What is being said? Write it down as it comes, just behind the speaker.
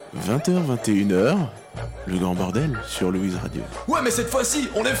20h, 21h, le grand bordel sur Louise Radio. Ouais, mais cette fois-ci,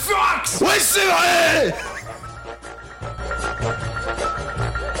 on est furax. Ouais, c'est vrai.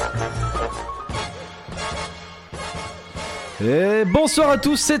 Et bonsoir à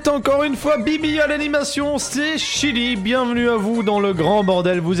tous, c'est encore une fois Bibi à l'animation, c'est Chili, bienvenue à vous dans le grand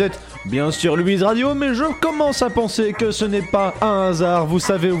bordel. Vous êtes bien sûr Louise Radio, mais je commence à penser que ce n'est pas un hasard, vous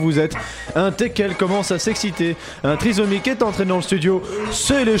savez où vous êtes. Un teckel commence à s'exciter, un trisomique est entré dans le studio,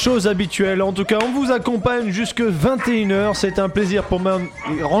 c'est les choses habituelles. En tout cas, on vous accompagne jusque 21h, c'est un plaisir pour moi.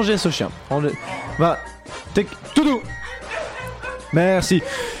 Rangez ce chien, va, Toudou. Merci.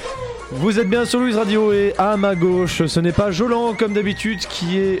 Vous êtes bien sur Louise Radio et à ma gauche, ce n'est pas Jolan comme d'habitude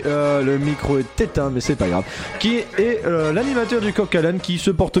qui est le micro est éteint mais c'est pas grave, qui est l'animateur du Coq à l'âne qui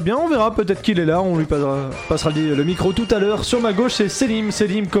se porte bien, on verra, peut-être qu'il est là, on lui passera le micro tout à l'heure. Sur ma gauche c'est Selim,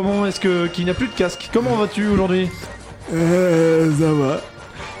 comment est-ce que qui n'a plus de casque, comment vas-tu aujourd'hui? Ça va.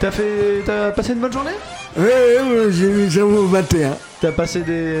 T'as passé une bonne journée? Ouais, j'ai mis ça au 21. T'as passé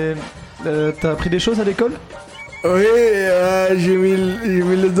t'as appris des choses à l'école? Oui, j'ai mis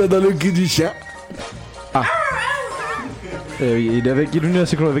le doigt dans le cul du chien. Ah. Il est venu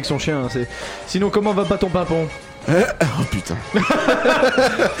assez close avec son chien. Sinon, comment va pas ton pimpon? Oh putain.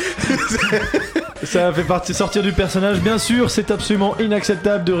 Ça fait partie sortir du personnage. Bien sûr, c'est absolument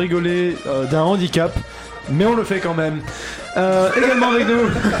inacceptable de rigoler d'un handicap, mais on le fait quand même. Également avec nous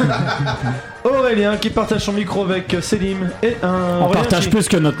Aurélien qui partage son micro avec Selim et on partage plus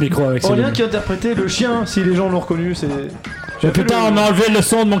que notre micro avec Selim. Aurélien qui a interprété le chien, si les gens l'ont reconnu, c'est... Putain, on a enlevé le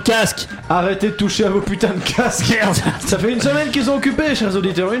son de mon casque. Arrêtez de toucher à vos putains de casques. Merde. Ça fait une semaine qu'ils sont occupés, chers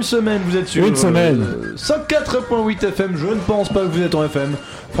auditeurs. Une semaine, vous êtes sur... Une semaine. 104.8 FM, je ne pense pas que vous êtes en FM.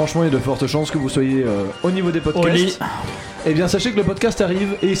 Franchement, il y a de fortes chances que vous soyez au niveau des podcasts. Eh bien, sachez que le podcast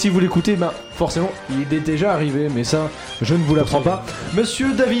arrive, et si vous l'écoutez, bah, forcément, il est déjà arrivé, mais ça, je ne vous l'apprends pas.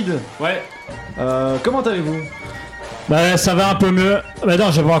 Monsieur David. Ouais. Comment allez-vous? Bah, ça va un peu mieux. Bah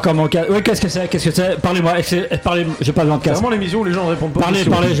non, j'ai pas encore mon casque. Oui, qu'est-ce que c'est? Parlez-moi, parlez, j'ai pas besoin de casque. C'est vraiment l'émission où les gens ne répondent pas. Parlez,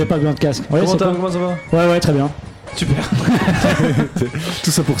 j'ai pas besoin de casque. Ouais, comment ça va? Ouais, très bien. Super.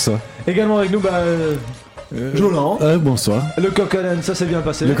 Tout ça pour ça. Également avec nous, Jolan. Bonsoir. Le Coq à l'âne, ça s'est bien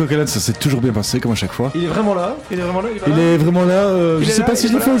passé. Le Coq à l'âne, ça s'est toujours bien passé, comme à chaque fois. Il est vraiment là. Il est vraiment là. Je sais pas si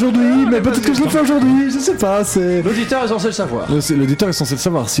je l'ai fait aujourd'hui, mais peut-être que je l'ai fait aujourd'hui. Je sais pas. L'auditeur est censé le savoir. L'auditeur est censé le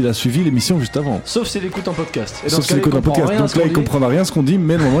savoir s'il a suivi l'émission juste avant. Sauf s'il écoute en podcast. Sauf s'il écoute en podcast. Donc là, il comprendra rien ce qu'on dit,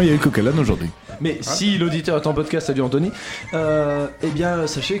 mais normalement, il y a eu Coq à l'âne aujourd'hui. Mais si l'auditeur est en podcast, salut Anthony, eh bien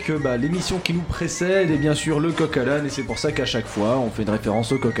sachez que l'émission qui nous précède est bien sûr le Coq à l'âne, et c'est pour ça qu'à chaque fois on fait une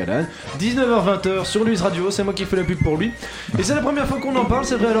référence au Coq à l'âne. 19h-20h sur Louise Radio, c'est moi qui fais la pub pour lui. Et c'est la première fois qu'on en parle,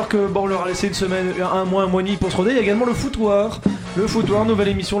 c'est vrai, alors que on leur a laissé une semaine, un mois et demi pour se roder. Il y a également le foutoir. Le foutoir, nouvelle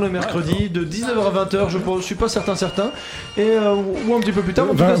émission le mercredi de 19h à 20h, je suis pas certain. Et ou un petit peu plus tard.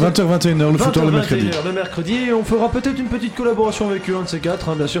 20h-21h, le foutoir le mercredi. Le mercredi, et on fera peut-être une petite collaboration avec eux, un de ces quatre,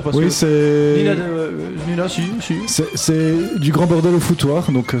 hein, bien sûr, parce oui, que c'est... Nina, si. C'est du grand bordel au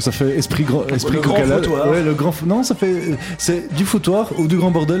foutoir, donc ça fait esprit grand foutoir. Ouais, non, ça fait c'est du foutoir ou du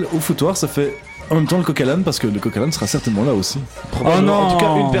grand bordel au foutoir, ça fait en même temps le Coq à l'âne, parce que le Coq à l'âne sera certainement là aussi. Oh non, en tout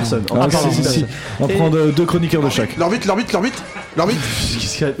cas une personne. Si. On prend deux chroniqueurs de chaque. L'arbitre.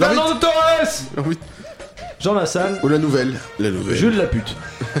 Qu'est-ce qu'il y a? Fernando Torres. Jean Lassalle. Ou la nouvelle. Jules la pute.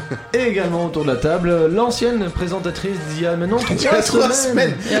 Et également autour de la table, l'ancienne présentatrice d'il y a maintenant 3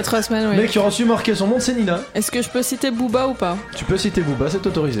 semaines. Il y a 3 semaines, oui. Mais qui aura su marquer son monde, c'est Nina. Est-ce que je peux citer Booba ou pas? Tu peux citer Booba, c'est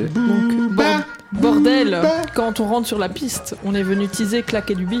autorisé. Donc, bordel, quand on rentre sur la piste, on est venu teaser,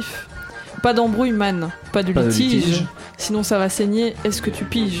 claquer du bif. Pas d'embrouille, man. Pas de litige. Sinon ça va saigner. Est-ce que tu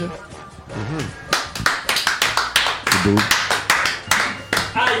piges? C'est beau.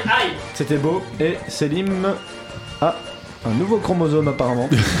 Aïe. C'était beau. Et Selim a un nouveau chromosome apparemment.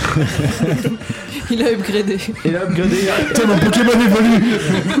 Il a upgradé. Putain, mon Pokémon évolue.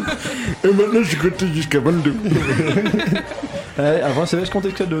 Et maintenant je compte jusqu'à 22. Avant, c'est je comptais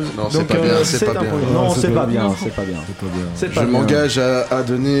que 12. Non, c'est pas bien. Non, c'est pas bien. Je m'engage à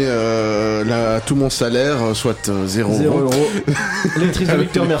donner tout mon salaire, soit 0 €. Les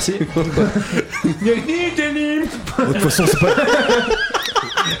trisomiques te remercient. De toute façon, c'est pas...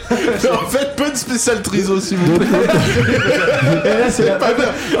 En fait, peu de spécial triso, s'il vous plaît. Et là, c'est pas bien.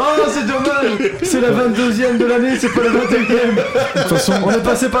 Oh, c'est dommage. C'est la 22e de l'année, c'est pas la 21e. De toute façon, on est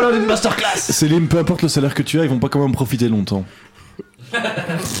passé par là d'une masterclass. Céline, peu importe le salaire que tu as, ils vont pas quand même profiter longtemps.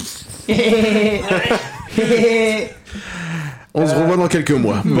 On se revoit dans quelques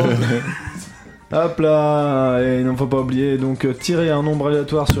mois. Bon. Hop là. Et il ne faut pas oublier, donc tirer un nombre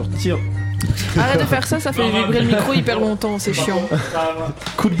aléatoire sur tir. Arrête de faire ça fait vibrer le micro hyper longtemps, c'est chiant.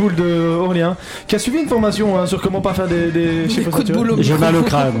 Coup de boule de Aurélien, qui a suivi une formation sur comment pas faire des chiffres coups de boule au J'ai micro. mal au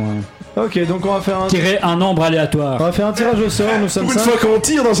crâne, moi. Ok, donc on va faire Tirer un nombre aléatoire. on va faire un tirage au sort, nous sommes Une 5. fois qu'on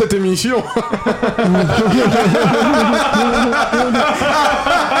tire dans cette émission.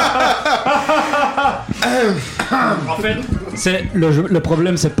 En fait, c'est le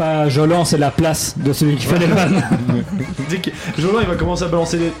problème, c'est pas Jolan, c'est la place de celui qui fait les vannes. Jolan il va commencer à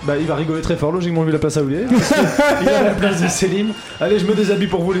balancer des... Bah il va rigoler très fort, logiquement vu la place à oublier. Il a la place de Céline. Allez, je me déshabille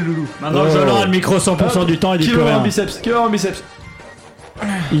pour vous les loulous. Maintenant, Jolan a le micro 100% du temps, il dit Qui plus va avoir rien. un biceps? Qui va avoir un biceps?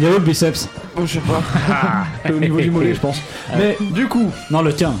 Il est où le biceps? Oh, je sais pas. C'est au niveau du mollet, je pense. Mais du coup, Non,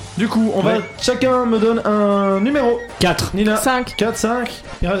 le tien. on va... Chacun me donne un numéro. 4. Nina. 5. 4, 5.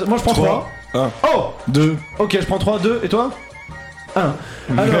 Moi je prends 3. 1, Oh 2. Ok, je prends 3, 2. Et toi 1.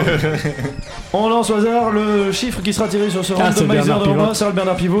 Alors, on lance au hasard le chiffre qui sera tiré sur ce Ah, c'est randomizer Bernard devant Pivot. moi. C'est le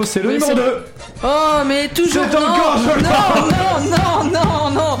Bernard Pivot, c'est le Oui, numéro c'est- 2. Oh, mais toujours C'est encore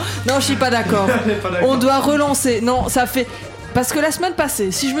non, je suis pas d'accord. On doit relancer. Non, ça fait... Parce que la semaine passée,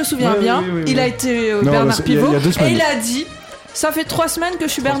 si je me souviens Ouais, bien, oui, il a été Non, Bernard il y a Pivot 2 semaines. et il a dit ça fait 3 semaines que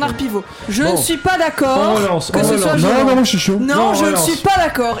je suis Bernard Pivot. Je Bon. ne suis pas d'accord On relance, que on ce soit relance. Jolan. Non, je suis chaud. Non, Non, je ne relance. suis pas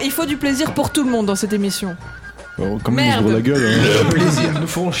d'accord. Il faut du plaisir pour tout le monde dans cette émission. Comme ils Merde. ouvrent la gueule. Plaisir. Nous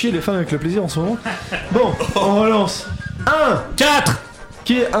ferons chier les femmes avec le plaisir en ce moment. Bon, on relance. 1. 4.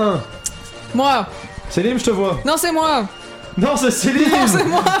 Qui est 1? Moi. Céline, je te vois. Non, c'est moi. Non, c'est Céline. Non, c'est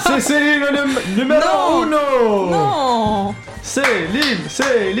moi. C'est Céline, le numéro Non. 1. Non.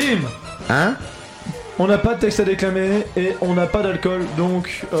 Céline. Hein? On n'a pas de texte à déclamer et on n'a pas d'alcool,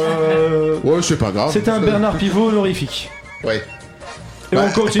 donc Ouais, c'est pas grave. c'est un Bernard Pivot honorifique. Ouais. Et Bah,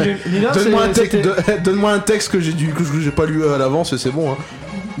 on continue. Nina, Donne-moi un texte que j'ai pas lu à l'avance et c'est bon. Hein.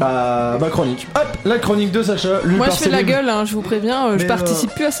 Bah, ma chronique. Hop, la chronique de Sacha. Lue Moi, par je fais de la Céline. gueule, hein, je vous préviens, je Mais,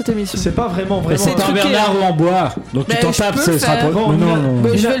 participe plus à cette émission. C'est pas vraiment. Mais c'est C'est un truqué, Bernard hein. ou en bois. Donc tu Mais t'en je tapes, peux ce le sera faire. trop. Bon, Mais non, Nina, non. Bah,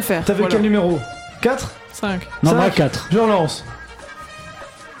 je Nina, vais le faire. T'avais Voilà. quel numéro 4 5. Non, moi 5. 4. Je relance.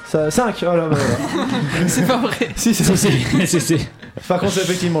 Ça, 5. Oh là, bah, voilà. C'est pas vrai. Si, c'est ça. Si. Par contre, c'est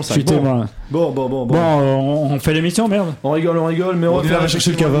effectivement le 5. Je suis témoin. Bon. Bon, on fait l'émission, merde. On rigole, mais on va On faire ira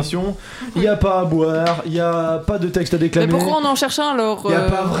chercher le cava. Il n'y a pas à boire, il n'y a pas de texte à Mais déclamer. pourquoi on en cherche un alors Il n'y a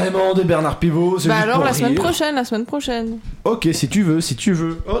pas vraiment de Bernard Pivot. C'est Bah juste alors pour la semaine rire. prochaine. Ok, si tu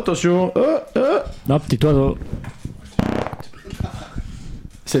veux. Oh, attention. Non, petit oiseau.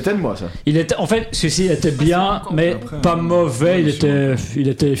 C'était de moi ça. Il était, en fait, celui-ci était bien, mais pas mauvais. Il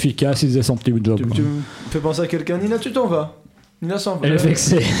était efficace. Il faisait son petit job. Tu me fais penser à quelqu'un. Nina, tu t'en vas. Nina s'en va. Elle est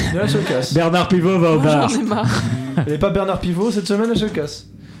vexée. Nina se casse. Bernard Pivot va au Moi, bar. j'en ai marre. Elle est pas Bernard Pivot cette semaine, elle se casse.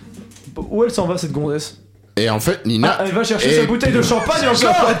 Où elle s'en va cette gonzesse? Et en fait, Nina. Ah, elle va chercher Et- sa bouteille de champagne encore.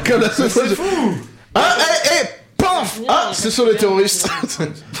 Champagne comme la C'est sauce. fou. Ah, paf. Ah, ce sont les terroristes.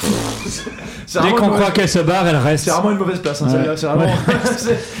 C'est Dès vraiment qu'on une croit mauvaise- qu'elle se barre, elle reste. C'est vraiment une mauvaise place, hein, Ouais. celle-là. C'est vraiment.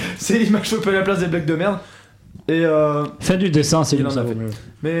 c'est il m'a chopé la place des blagues de merde. Et Fais du dessin, c'est Il une en a fait.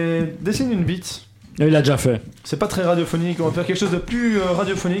 Mais dessine une bite. Il a déjà fait. C'est pas très radiophonique. On va faire quelque chose de plus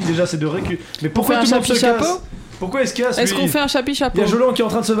radiophonique. Déjà, c'est de récup. Mais On pourquoi fait un tout le monde se chapi-chapeau casse? Pourquoi il se casse Est-ce lui qu'on fait un chapi-chapeau Il y a Jolan qui est en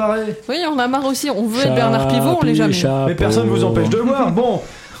train de se barrer. Oui, on a marre aussi. On veut être Bernard Pivot, on l'est jamais. Mais personne vous empêche de le voir. Bon,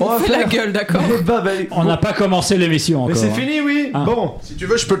 On va fait la faire- gueule, d'accord. Bah, On n'a pas commencé l'émission Mais encore. c'est fini, oui. Ah. Bon, Si tu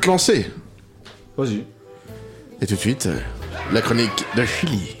veux, je peux te lancer. vas-y. Et tout de suite, la chronique de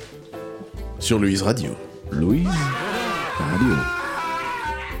Chili sur Louise Radio. Louise Radio.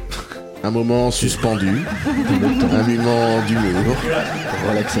 Un moment suspendu, un moment d'humour,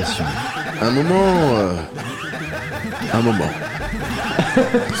 Relaxation. un moment.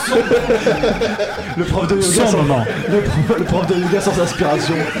 Le prof de yoga Son sans... moment. le prof de yoga sans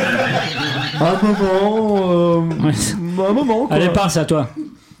inspiration. Un moment. Un moment, quoi. Allez, parle, c'est à toi.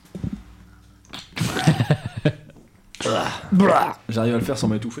 J'arrive à le faire sans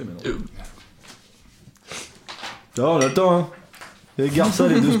m'étouffer maintenant. Oh, on attend, hein. Les garçons,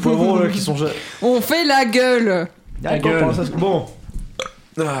 les deux poivrons là qui sont. On fait la gueule. La gueule. Bon.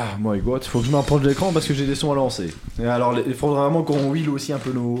 Ah, moi, écoute, faut que je m'approche de l'écran parce que j'ai des sons à lancer. Et alors, il faudra vraiment qu'on wheel aussi un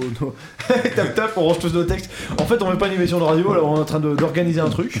peu nos. Tap, on range tous nos textes. En fait, on fait pas une émission de radio, alors on est en train d'organiser un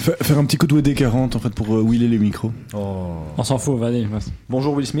truc. Faire un petit coup de WD-40 en fait pour wheeler les micros. Oh. On s'en fout, vas-y.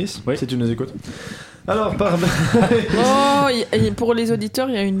 Bonjour Will Smith, Oui. si tu nous écoutes. Alors, Oh, et pour les auditeurs,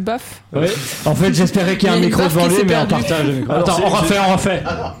 il y a une baffe. Oui. En fait, j'espérais qu'il y ait un Il y a une micro baffe devant qui lui, s'est mais on perdue. partage le micro. Alors, Attends, c'est- on refait.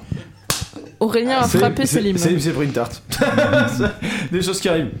 Aurélien a frappé Selim. C'est pris une tarte. Des choses qui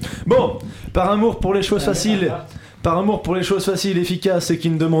arrivent. Bon, par amour pour les choses faciles, Par amour pour les choses faciles, efficaces et qui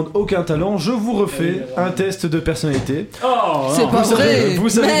ne demandent aucun talent, je vous refais un test de personnalité. C'est pas vrai. Vous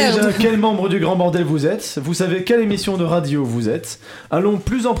savez Merde. déjà quel membre du Grand Bordel vous êtes. Vous savez quelle émission de radio vous êtes. Allons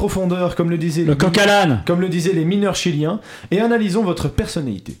plus en profondeur, comme le disaient les mineurs chiliens, et analysons votre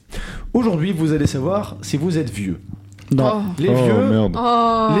personnalité. Aujourd'hui, vous allez savoir si vous êtes vieux. Non.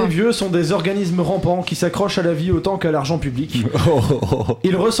 Les vieux sont des organismes rampants qui s'accrochent à la vie autant qu'à l'argent public.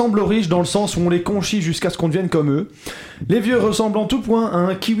 Ils ressemblent aux riches dans le sens où on les conchit jusqu'à ce qu'on devienne comme eux. Les vieux ressemblent en tout point à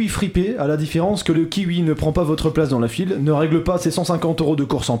un kiwi fripé, à la différence que le kiwi ne prend pas votre place dans la file, ne règle pas ses 150 € de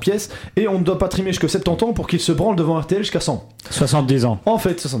course en pièces, et on ne doit pas trimer jusqu'à 70 ans pour qu'il se branle devant RTL jusqu'à 100. 70 ans. En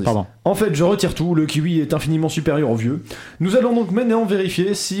fait, 70. Pardon. En fait, je retire tout, le kiwi est infiniment supérieur au vieux. Nous allons donc maintenant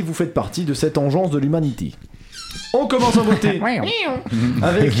vérifier si vous faites partie de cette engeance de l'humanité. On commence en beauté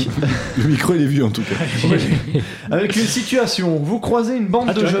avec Le micro il est vieux en tout cas. avec une situation. Vous croisez une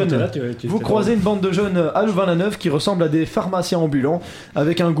bande de jeunes. Vous croisez une bande de jeunes à Louvain-la-Neuve qui ressemblent à des pharmaciens ambulants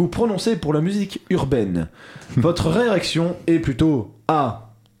avec un goût prononcé pour la musique urbaine. Votre réaction est plutôt A.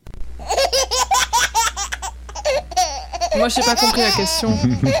 Moi, j'ai pas compris la question.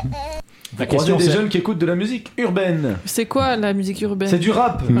 Vous croisez des jeunes qui écoutent de la musique urbaine. C'est quoi la musique urbaine? C'est du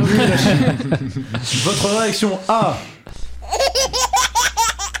rap. Ah oui. Votre réaction A.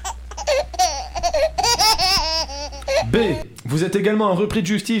 B. Vous êtes également un repris de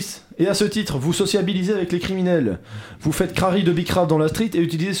justice, et à ce titre, vous sociabilisez avec les criminels. Vous faites crari de bicrave dans la street et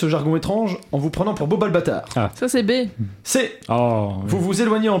utilisez ce jargon étrange en vous prenant pour Boba le bâtard. Ça, c'est B. C. Oh, Vous vous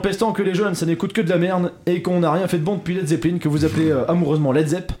éloignez en pestant que les jeunes ça n'écoute que de la merde et qu'on n'a rien fait de bon depuis Led Zeppelin, que vous appelez amoureusement Led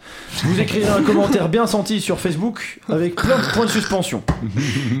Zepp. Vous écrirez un commentaire bien senti sur Facebook avec plein de points de suspension.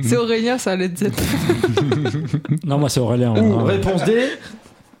 C'est Aurélien, ça, Led Zepp. Non, moi c'est Aurélien. Ou Non. réponse D.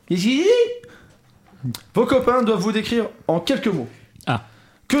 Ici. Vos copains doivent vous décrire en quelques mots. Ah.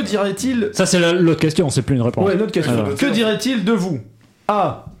 Que dirait-il... Ça c'est l'autre question, c'est plus une réponse. Ouais, notre question. Alors. Que dirait-il de vous?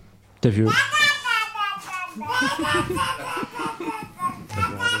 A. T'es vieux.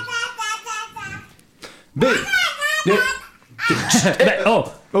 B.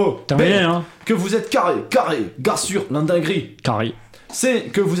 Oh. Terminé, B. hein. Que vous êtes carré, gars sûr, l'indinguerie. Carré. C.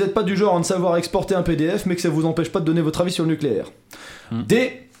 Que vous n'êtes pas du genre à ne savoir exporter un PDF, mais que ça vous empêche pas de donner votre avis sur le nucléaire.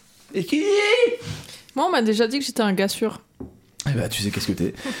 D. Et qui? Moi, on m'a déjà dit que j'étais un gars sûr. Eh bah, tu sais qu'est-ce que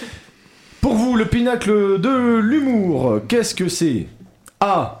t'es. Pour vous, le pinacle de l'humour, qu'est-ce que c'est?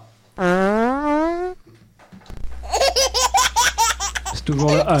 A. C'est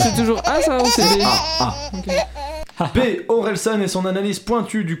toujours le A. C'est toujours A, ça, ou c'est B? A. Ok. B. Orelsan et son analyse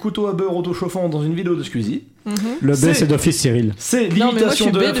pointue du couteau à beurre autochauffant dans une vidéo de Squeezie. Le B C'est- c'est d'office Cyril. C'est Non, mais moi, je suis l'imitation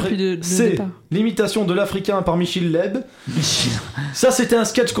de B depuis le C'est départ. l'imitation de l'Africain par Michel Leb. Ça, c'était un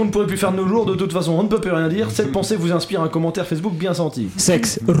sketch qu'on ne pourrait plus faire de nos jours. De toute façon, on ne peut plus rien dire. Cette pensée vous inspire un commentaire Facebook bien senti.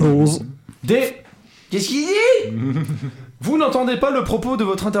 Sexe rose. D. Qu'est-ce qu'il dit? Vous n'entendez pas le propos de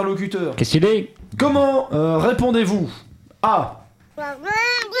votre interlocuteur. Qu'est-ce qu'il est? Comment répondez-vous? A.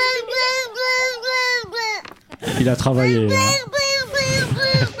 Il a travaillé. Hein.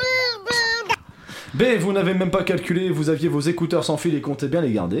 B. Vous n'avez même pas calculé, vous aviez vos écouteurs sans fil et comptez bien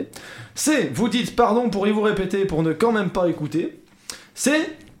les garder. C. Vous dites pardon pour y vous répéter pour ne quand même pas écouter. C.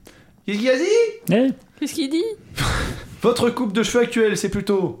 Qu'est-ce qu'il a dit? Eh Qu'est-ce qu'il dit? Votre coupe de cheveux actuelle, c'est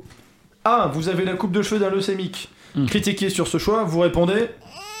plutôt A. Vous avez la coupe de cheveux d'un leucémique. Critiquez sur ce choix, vous répondez.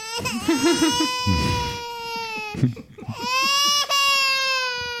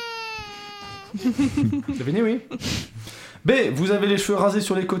 C'est fini, oui. B. Vous avez les cheveux rasés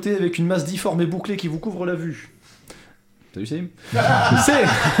sur les côtés avec une masse difforme et bouclée qui vous couvre la vue. T'as vu, Sim? C.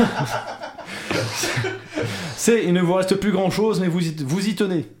 C. Il ne vous reste plus grand chose, mais vous y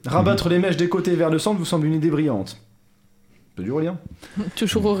tenez. Rabattre les mèches des côtés vers le centre vous semble une idée brillante. C'est dur, Aurélien.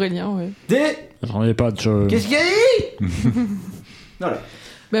 Toujours Aurélien, ouais. D. J'en ai pas de choses. Qu'est-ce qu'il y a dit? Voilà.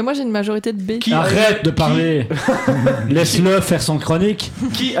 Ben moi, j'ai une majorité de B. Qui Arrête de parler. Laisse-le faire son chronique.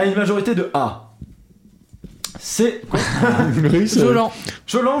 Qui a une majorité de A? C'est quoi? Jolan.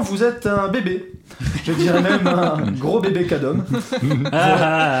 Jolan, vous êtes un bébé. Je dirais même un gros bébé cadom.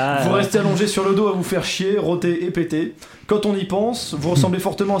 Vous restez allongé sur le dos à vous faire chier, rôter et péter. Quand on y pense, vous ressemblez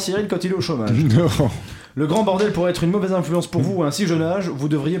fortement à Cyril quand il est au chômage. Le grand bordel pourrait être une mauvaise influence pour vous à un si jeune âge, vous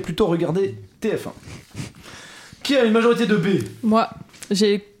devriez plutôt regarder TF1. Qui a une majorité de B? Moi,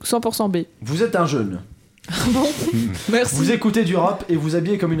 j'ai 100% B. Vous êtes un jeune. Bon, merci. Vous écoutez du rap et vous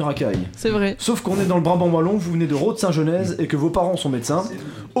habillez comme une racaille. C'est vrai. Sauf qu'on est dans le Brabant wallon, vous venez de Rode-Saint-Genèse et que vos parents sont médecins.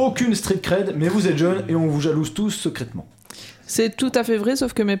 Aucune street cred, mais vous êtes jeune et on vous jalouse tous secrètement. C'est tout à fait vrai,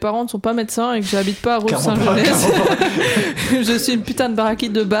 sauf que mes parents ne sont pas médecins et que j'habite pas à Rose-Saint-Genèse. Je suis une putain de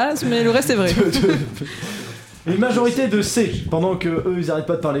baraquite de base, mais le reste est vrai. Une majorité de C, pendant que eux ils arrêtent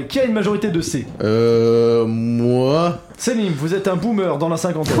pas de parler. Qui a une majorité de C? Moi. Selim, vous êtes un boomer dans la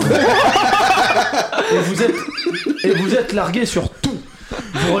cinquantaine. et vous êtes largué sur tout.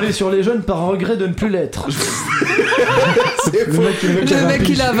 Vous roulez sur les jeunes par regret de ne plus l'être. Le mec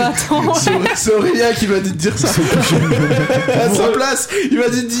il a 20 ans. C'est Aurélien qui m'a dit de dire ça. À sa place, il m'a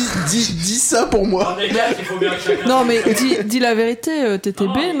dit dis ça pour moi. Non mais dis la vérité, t'étais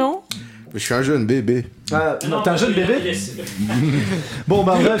B, non? Je suis un jeune bébé. Ah, non, t'es un jeune bébé. Bon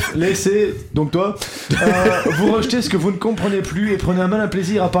bah bref, laissez, donc toi, vous rejetez ce que vous ne comprenez plus et prenez un malin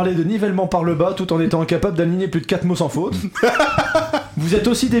plaisir à parler de nivellement par le bas tout en étant incapable d'aligner plus de 4 mots sans faute. Vous êtes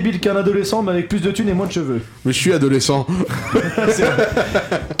aussi débile qu'un adolescent mais avec plus de thunes et moins de cheveux. Mais je suis adolescent.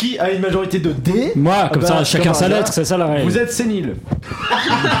 Qui a une majorité de D? Moi, comme ça, chacun sa lettre, c'est ça la règle. Vous êtes sénile.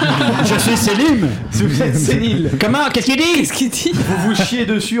 Je suis Selim. Vous êtes sénile. Comment? Qu'est-ce qu'il dit? Vous vous chiez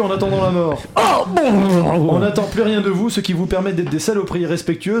dessus en attendant la mort. Oh bon. On n'attend plus rien de vous, ce qui vous permet d'être des saloperies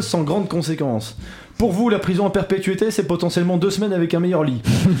respectueuses sans grandes conséquences. Pour vous, la prison en perpétuité, c'est potentiellement 2 semaines avec un meilleur lit.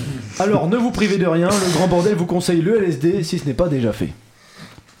 Alors ne vous privez de rien, le grand bordel vous conseille le LSD si ce n'est pas déjà fait.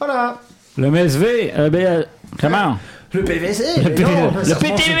 Voilà. Le MSV, comment? Le PVC. Le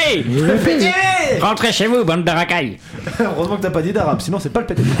PTV. Le PTV. Rentrez chez vous, bande de racailles. Heureusement que t'as pas dit d'arabe, sinon c'est pas le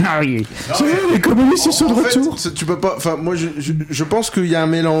PTV. Ah oui. Les communistes sont de retour. Tu peux pas. Enfin, moi, je pense qu'il y a un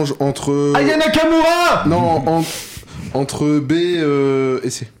mélange entre. Aya Nakamura. Non, entre B et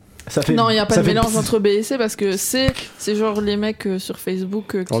C. Ça fait, non, il n'y a pas ça de fait mélange entre B et C parce que C, c'est genre les mecs sur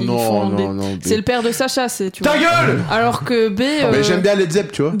Facebook qui font B. Non, c'est le père de Sacha, c'est tu vois. Ta gueule. Alors que B. Mais j'aime bien Led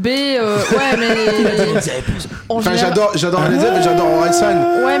Zepp, tu vois. B, ouais, mais. Enfin, j'adore Led Zepp et j'adore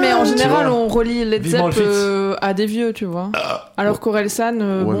Orelsan. Ouais, mais en général, vois. on relie Led Vivement Zepp à des vieux, tu vois. Alors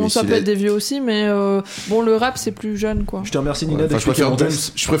qu'Orelsan, bon, ça peut être des vieux aussi, mais bon, le rap, c'est plus jeune, quoi. Je te remercie, Nina, Enfin, d'expliquer mon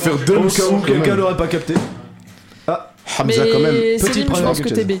texte. Je préfère Au Dums. cas où quelqu'un l'aurait pas capté. Hamza, quand même. Mais Petite Céline, je première pense que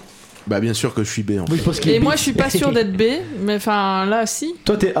t'es B. Bah, bien sûr que je suis B en fait. Oui, je pense qu'il Et est moi, B. je suis pas sûr d'être B, mais enfin, là, si.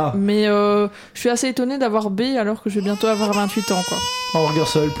 Toi, t'es A. Mais je suis assez étonné d'avoir B alors que je vais bientôt avoir 28 ans, quoi. Oh, regarde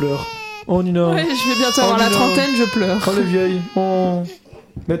ça, elle pleure. Oh, Nina. Ouais, je vais bientôt avoir la Nina. trentaine, je pleure. Oh, les vieilles. Oh.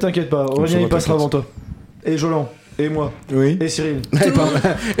 Mais t'inquiète pas, Aurélien il passera avant toi. Et Jolan. Et moi. Oui. Et Cyril. Et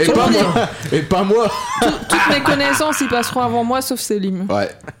pas moi. Toutes mes connaissances, ils passeront avant moi, sauf Selim. Ouais.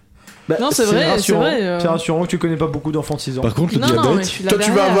 Bah, Non, c'est vrai, rassurant. c'est vrai, C'est rassurant que tu connais pas beaucoup d'enfants de 6 ans. Par contre, le Non, non, mais je diabète. suis là Toi,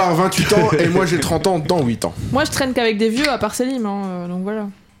 tu vas derrière. avoir 28 ans et moi j'ai 30 ans dans 8 ans. Moi, je traîne qu'avec des vieux, à part Selim, hein, donc voilà.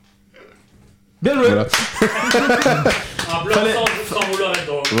 Bien joué. Voilà. Un blanc Fallait- sans vouloir être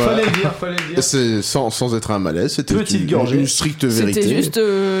drôle. Voilà. Fallait le dire. C'est sans être un malaise, c'était Petite gorgée. une stricte vérité. C'était juste.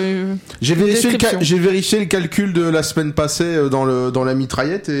 J'ai une vérifié, description. j'ai vérifié le calcul de la semaine passée dans la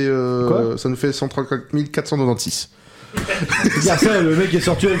mitraillette et Quoi ça nous fait 134 496. Regarde ça, le mec est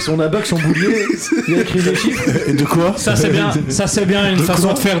sorti avec son abac, son boulier, il a écrit des chiffres. Et de quoi? Ça c'est bien une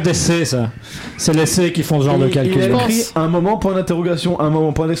façon de faire des C, ça. C'est les C qui font ce genre de Il calcul. a pense. écrit un moment, point d'interrogation, un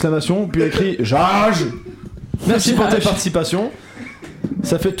moment, point d'exclamation, puis il a écrit Jage. Merci pour ta participation.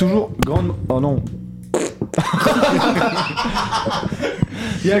 Ça fait toujours grande. Oh non.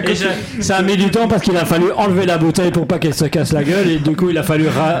 Il y a un côté- Ça a mis du temps parce qu'il a fallu enlever la bouteille pour pas qu'elle se casse la gueule et du coup il a fallu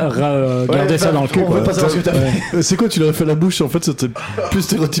garder ça dans le cul. On veut pas savoir ce que t'as fait. C'est quoi, tu l'aurais fait la bouche? En fait, c'était plus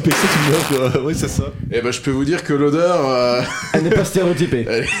stéréotypé que ça, tu me dis. Oui, c'est ça. Et ben je peux vous dire que l'odeur, Elle n'est pas stéréotypée.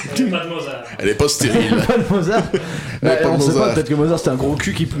 elle est pas stérile. Pas de Mozart. Bah, pas de on sait Mozart. pas, peut-être que Mozart c'était un gros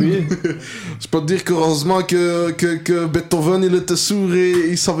cul qui puait. Je peux te dire qu'heureusement que Beethoven il était sourd et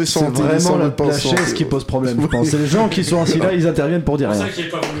il savait C'est sentir. il vraiment savait la pas chaise sentir. qui pose problème, je pense. C'est les gens qui sont assis là, ils interviennent pour dire rien.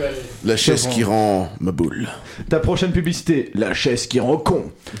 La chaise qui rend ma boule. Ta prochaine publicité, la chaise qui rend con.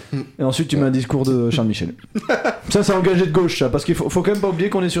 Et ensuite tu mets un discours de Charles Michel. Ça c'est engagé de gauche, ça, parce qu'il faut quand même pas oublier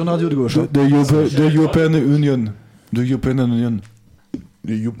qu'on est sur une radio de gauche. hein. De European Union. De European Union.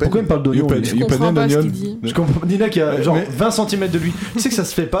 Pourquoi il me parle d'oignon lui Je comprends pas ce qu'il dit. Je comprends. Nina qui a genre Mais- 20 cm de lui. Tu sais que ça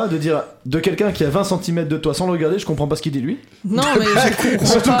se fait pas de dire de quelqu'un qui a 20 cm de toi sans le regarder, je comprends pas ce qu'il dit lui. Non, mais je comprends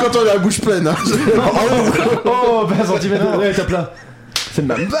Surtout pas. quand on a la bouche pleine. Hein. Oh, 20 cm de ouais, tape là. C'est de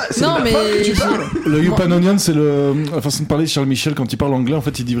ma Non, mais. Le European Union, c'est la façon de parler de Charles Michel quand il parle anglais. En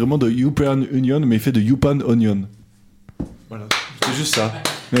fait, il dit vraiment de European Union, mais il fait de Yupan Onion. Voilà. C'est juste ça.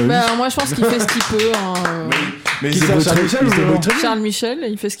 Bah, moi, je pense qu'il fait ce qu'il peut. hein. Mais Qui il se ça, débrouille Charles très- Michel il se ou débrouille non très bien. Charles Michel,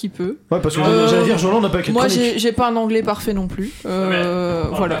 il fait ce qu'il peut. Ouais, parce que Euh, j'allais dire Jolan n'a pas écrit de Moi, chronique. j'ai pas un anglais parfait non plus.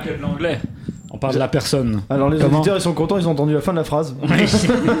 Voilà. Pas que de l'anglais. On parle de la personne. Alors les Comment auditeurs ils sont contents, ils ont entendu la fin de la phrase.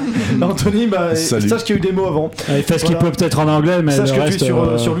 Anthony, bah, Salut. sache qu'il y a eu des mots avant. Il fait ce qu'il Voilà. peut peut-être en anglais, mais Sache le que reste, tu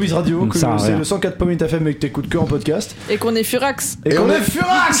es sur Louise Radio, que ça sert à c'est rien. le 104.8 FM et que t'écoutes que en podcast. Et qu'on est furax. Et qu'on est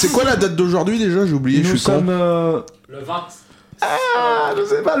Furax. C'est quoi la date d'aujourd'hui déjà? J'ai oublié, je Nous suis con. sommes Le 20. Ah, je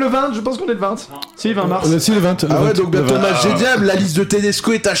sais pas, le 20, je pense qu'on est le 20. Si, 20 mars. Si, le 20. Ah ouais, donc bientôt le match des diables, la liste de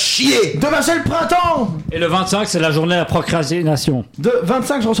Tedesco est à chier. Demain, c'est le printemps. Et le 25, c'est la journée à procrastination. De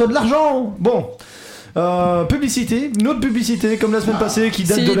 25, je reçois de l'argent. Bon. Publicité, une autre publicité comme la semaine passée qui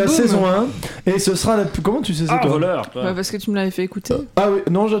date de la saison 1 et ce sera la plus... Comment tu sais ça toi voleur toi. Bah parce que tu me l'avais fait écouter. Ah oui,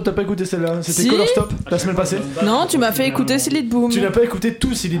 non, t'as pas écouté celle-là, c'était Si. Color Stop la semaine passée. Non, tu m'as fait écouter Silid Boom. Tu n'as pas écouté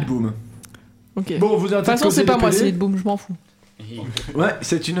tout Silly Boom. Ok. Bon, vous De toute façon, c'est pas moi Silid Boom, je m'en fous. Ouais,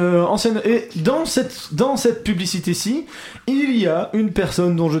 c'est une ancienne. Et dans cette publicité-ci, il y a une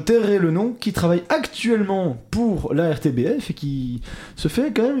personne dont je tairai le nom qui travaille actuellement pour la RTBF et qui se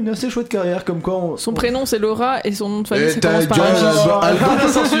fait quand même une assez chouette carrière. Comme quoi Son prénom c'est Laura et son nom de famille ça Ta commence par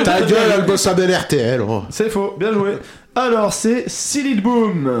gueule, ta gueule, elle bosse à Bel RTL. c'est faux, bien joué. Alors, c'est Silly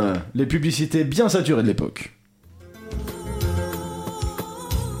Boom, les publicités bien saturées de l'époque.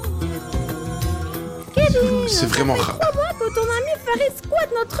 C'est vraiment rare. Quand ton ami Farid squatte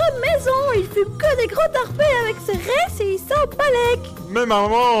notre maison, il fume que des gros tarpés avec ses restes et il sent Balek. Mais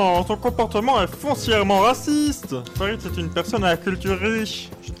maman, ton comportement est foncièrement raciste. Farid est une personne à la culture riche.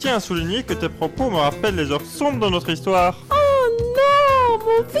 Je tiens à souligner que tes propos me rappellent les heures sombres de notre histoire. Oh non,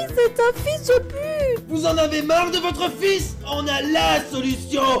 mon fils est un fils de pute. Vous en avez marre de votre fils? On a la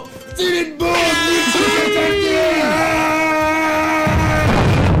solution. C'est une bonne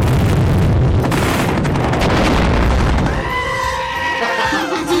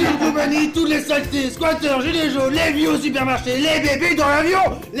tous les saletés, squatteurs, gilets jaunes, les vieux au supermarché, les bébés dans l'avion,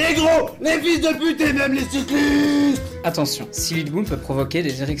 les gros, les fils de pute et même les cyclistes. Attention, Silly Boom peut provoquer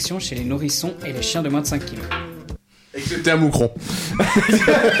des érections chez les nourrissons et les chiens de moins de 5 kilos. Excepté un moucron.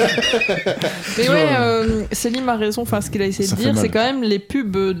 Mais ouais, Céline a raison, enfin ce qu'il a essayé Ça de fait dire, mal. c'est quand même les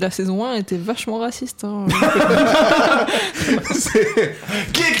pubs de la saison 1 étaient vachement racistes. Hein.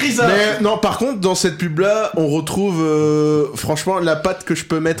 Qui écrit ça? Mais non, par contre, dans cette pub-là, on retrouve franchement la patte que je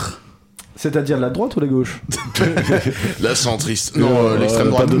peux mettre. C'est-à-dire la droite ou la gauche? La centriste. Non, l'extrême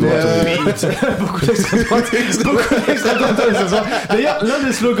droite. pas de droite, Beaucoup d'extrême droite. Beaucoup d'extrême droite ce soir. D'ailleurs, l'un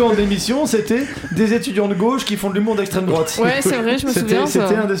des slogans de l'émission, c'était des étudiants de gauche qui font de l'humour d'extrême droite. Ouais, c'est vrai, je me souviens.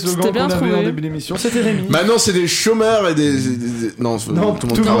 C'était un des slogans C'était bien qu'on avait trouvé. en début d'émission. C'était Rémi. Maintenant, c'est des chômeurs et des... Non, Non, tout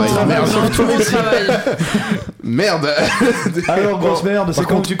le monde travaille. Merde. Tout le monde travaille. Merde. Alors, grosse merde, c'est Par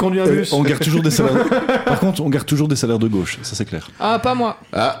quand contre, tu conduis un bus. On garde toujours des salaires. Par contre, on garde toujours des salaires de gauche, ça c'est clair. Ah, pas moi.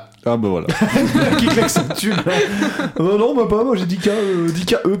 Ah bah voilà. Qui claque sa thune. Non, moi pas, moi j'ai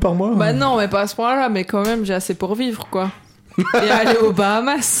 10K par mois. Bah non, mais pas à ce point-là, mais quand même, j'ai assez pour vivre, quoi. Et aller aux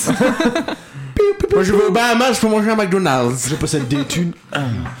Bahamas. Moi, je vais au Bahamas pour manger un McDonald's. Je possède des thunes.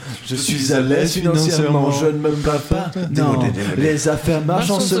 Je suis à l'aise financièrement, je ne me plains pas. Non, les affaires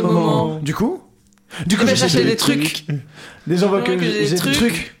marchent en ce moment. Du coup, vais chercher des trucs. Les gens voient que Ouais, que j'ai j'ai des des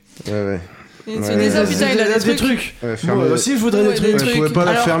trucs. Ouais. Et tu dis ça, putain, il a des trucs. Ouais, Moi aussi, je voudrais des trucs. Vous pouvez pas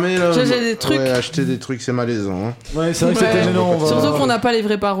la Alors, fermer là. j'ai des trucs. Ouais, acheter des trucs, c'est malaisant. Hein. Ouais, c'est vrai que c'était Ouais. gênant. on va- Surtout qu'on n'a pas les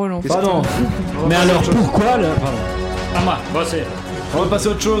vraies paroles, en fait. Pardon. Mais alors pourquoi le... Pardon. À moi, bon c'est... On va passer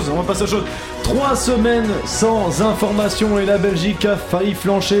à autre chose. 3 semaines sans information et la Belgique a failli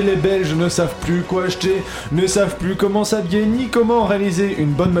flancher. Les Belges ne savent plus quoi acheter, ne savent plus comment s'habiller, ni comment réaliser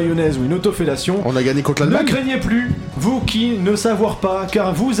une bonne mayonnaise ou une autofellation. On a gagné contre Ne l'Allemagne. craignez plus, vous qui ne savoir pas,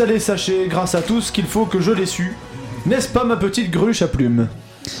 car vous allez sacher, grâce à tout ce qu'il faut que je l'ai su. N'est-ce pas ma petite gruche à plumes?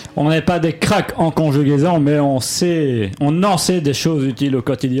 On n'est pas des cracks en conjugaison, mais on en sait des choses utiles au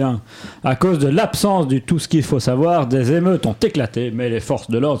quotidien. À cause de l'absence du tout ce qu'il faut savoir, des émeutes ont éclaté, mais les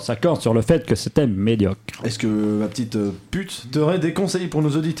forces de l'ordre s'accordent sur le fait que c'était médiocre. Est-ce que ma petite pute t'aurait des conseils pour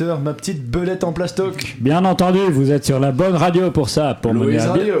nos auditeurs, ma petite belette en plastoc? Bien entendu, vous êtes sur la bonne radio pour ça. Pour Louise mener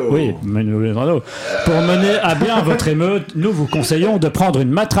à bien... Radio. Oui, Louise Radio. Pour mener à bien votre émeute, nous vous conseillons de prendre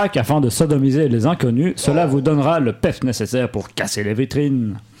une matraque afin de sodomiser les inconnus. Cela vous donnera le pef nécessaire pour casser les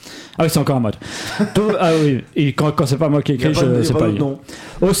vitrines. Ah oui, c'est encore en mode. Ah oui, et quand c'est pas moi qui écris, c'est pas lui.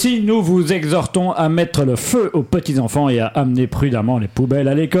 Aussi, nous vous exhortons à mettre le feu aux petits-enfants et à amener prudemment les poubelles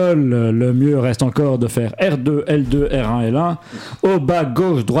à l'école. Le mieux reste encore de faire R2, L2, R1, L1 au bas,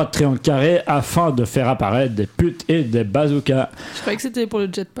 gauche, droite, triangle carré afin de faire apparaître des putes et des bazookas. Je croyais que c'était pour le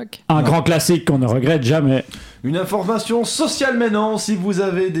jetpack. Un grand classique qu'on ne regrette jamais. Une information sociale maintenant, si vous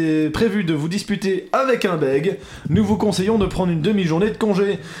avez prévu de vous disputer avec un bègue, nous vous conseillons de prendre une demi-journée de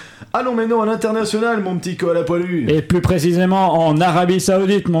congé. Allons maintenant à l'international, mon petit col à poilu. Et plus précisément en Arabie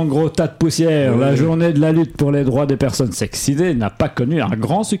Saoudite, mon gros tas de poussière. La journée de la lutte pour les droits des personnes sexisées n'a pas connu un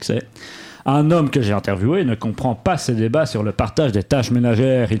grand succès. Un homme que j'ai interviewé ne comprend pas ces débats sur le partage des tâches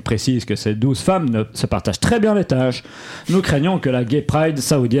ménagères. Il précise que ces 12 femmes se partagent très bien les tâches. Nous craignons que la Gay Pride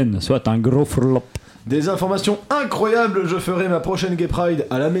saoudienne soit un gros flop. Des informations incroyables, je ferai ma prochaine Gay Pride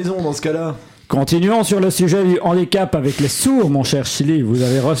à la maison dans ce cas-là. Continuons sur le sujet du handicap avec les sourds, mon cher Chili. Vous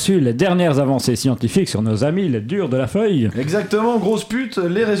avez reçu les dernières avancées scientifiques sur nos amis les durs de la feuille. Exactement, grosse pute,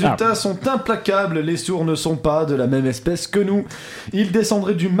 les résultats sont implacables. Les sourds ne sont pas de la même espèce que nous. Ils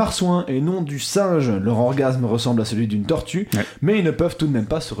descendraient du marsouin et non du singe. Leur orgasme ressemble à celui d'une tortue, mais ils ne peuvent tout de même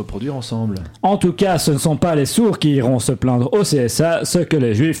pas se reproduire ensemble. En tout cas, ce ne sont pas les sourds qui iront se plaindre au CSA, ce que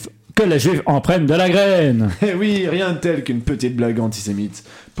les juifs en prennent de la graine. Eh oui, rien de tel qu'une petite blague antisémite.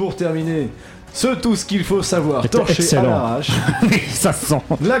 Pour terminer, tout ce qu'il faut savoir, torché à l'arrache. Ça sent.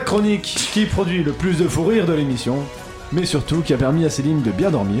 La chronique qui produit le plus de fou rire de l'émission, mais surtout qui a permis à Céline de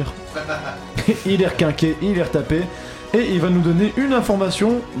bien dormir. Il est requinqué, il est retapé, et il va nous donner une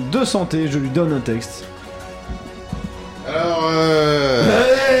information de santé. Je lui donne un texte. Alors,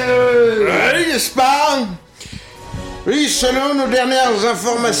 n'est-ce pas ? Oui, selon nos dernières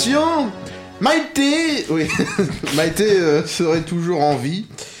informations, Maïté serait toujours en vie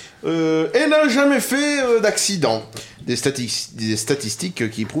et n'a jamais fait d'accident. Des statistiques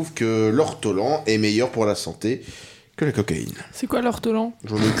qui prouvent que l'ortolan est meilleur pour la santé que la cocaïne. C'est quoi l'ortolan ?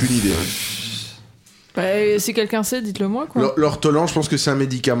 J'en ai aucune idée. Bah, si quelqu'un sait, dites-le moi, quoi. L'ortolan, je pense que c'est un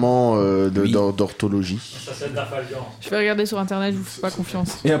médicament d'orthologie. Ça, c'est de la falgance. Je vais regarder sur internet, je vous fais pas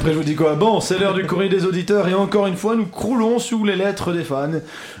confiance. Et après je vous dis quoi ? Bon, c'est l'heure du courrier des auditeurs et encore une fois nous croulons sous les lettres des fans.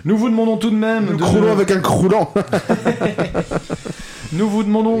 Nous vous demandons tout de même... Croulons avec un croulant. Nous vous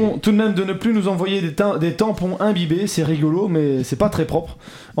demandons tout de même de ne plus nous envoyer des tampons imbibés, c'est rigolo mais c'est pas très propre.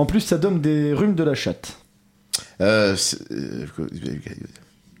 En plus ça donne des rhumes de la chatte.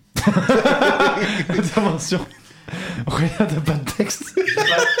 Intervention. Rien, t'as pas de texte.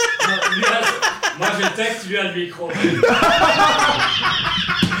 Moi j'ai le texte, lui a le micro.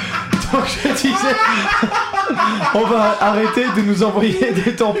 Donc je disais, on va arrêter de nous envoyer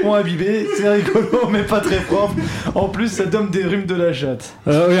des tampons imbibés, c'est rigolo mais pas très propre. En plus ça donne des rhumes de la chatte.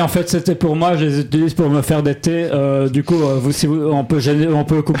 Oui, en fait c'était pour moi, je les utilise pour me faire des thés. Du coup, on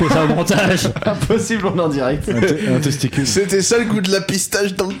peut couper ça au montage. Impossible, on est en direct. Un testicule. C'était ça le goût de la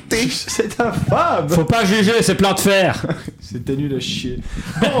pistache dans le thé. C'est infâme. Faut pas juger, c'est plein de fer. C'était nul à chier.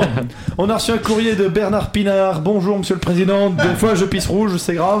 Bon, on a reçu un courrier de Bernard Pinard. Bonjour monsieur le président, des fois je pisse rouge,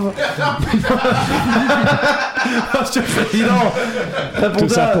 c'est grave. Monsieur le président, tout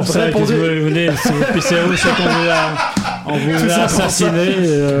ça pour ça, qu'est-ce que vous voulez, si vous pissez rouge, c'est qu'on vous a assassiné.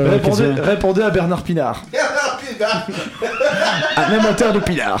 Répondez à Bernard Pinard. Bernard Pinard. Un amateur de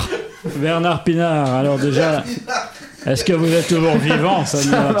Pinard. Bernard Pinard, alors déjà... Est-ce que vous êtes toujours vivant ? Ça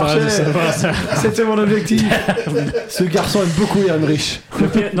nous intéresse de savoir ça. C'était mon objectif. Ce garçon aime beaucoup Heinrich.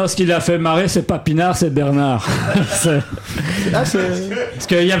 Non, ce qui l'a fait marrer, c'est pas Pinard, c'est Bernard. Parce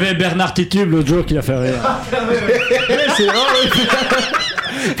qu'il y avait Bernard Titube l'autre jour qui l'a fait rire. C'est vrai.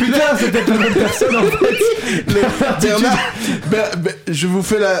 Putain, c'était peut-être la même personne en fait. Bernard, je vous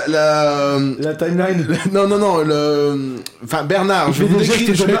fais la timeline. Non, enfin Bernard, je vous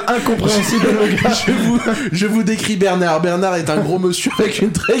décris. Incompréhensible le gars. Je vous décris Bernard. Bernard est un gros monsieur avec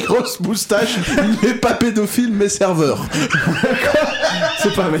une très grosse moustache. Il n'est pas pédophile mais serveur.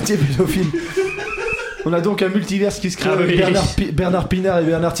 C'est pas un métier pédophile. On a donc un multiverse qui se crée avec Bernard Pinard et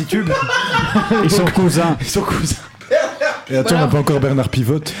Bernard Titube. Ils sont cousins. Et attends, on n'a pas encore Bernard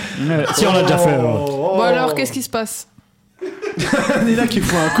Pivote. Si, on l'a déjà fait. Bon alors, qu'est-ce qui se passe ? Nina qui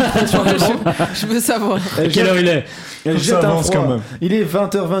fout un coup de pression. Je veux savoir. Quelle heure il est ? Ça avance quand même. Il est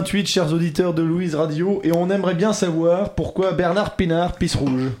 20h28, chers auditeurs de Louise Radio, et on aimerait bien savoir pourquoi Bernard Pinard pisse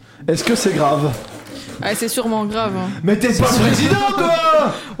rouge. Est-ce que c'est grave ? Ah, c'est sûrement grave. Hein. Mais t'es pas président, toi.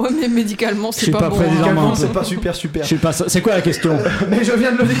 Ouais, mais médicalement, c'est pas bon. Médicalement, c'est pas super. Je suis pas. C'est quoi la question ? Mais je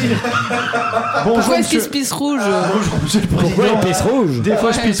viens de le dire. Pourquoi est-ce qu'il se pisse rouge ? Bonjour, monsieur le président. Pourquoi il pisse rouge ? Des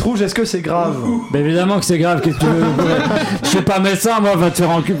fois, je pisse rouge. Est-ce que c'est grave ? Mais évidemment que c'est grave. Qu'est-ce que tu veux ? Je suis pas médecin, moi. Va te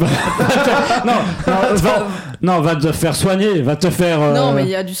faire enculer. Non, va te faire soigner. Va te faire. Non, mais il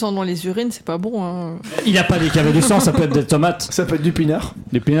y a du sang dans les urines, c'est pas bon. Hein. Il a pas dit qu'il y avait du sang. Ça peut être des tomates. Ça peut être du pinard.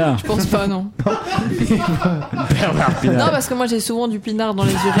 Du pinard. Je pense pas, non. Bernard Pinard. Non, parce que moi j'ai souvent du pinard dans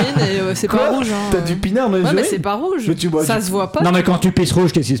les urines et c'est pas rouge. Hein. T'as du pinard dans les urines ? Ouais, mais c'est pas rouge. Ça se voit pas. Non, mais quand tu pisses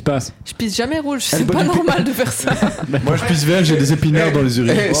rouge, qu'est-ce qui se passe ? Je pisse jamais rouge. C'est pas normal de faire ça. Moi je pisse vert, j'ai des épinards dans les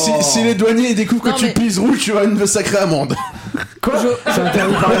urines. Si les douaniers découvrent que tu pisses rouge, tu auras une sacrée amende. Quoi ?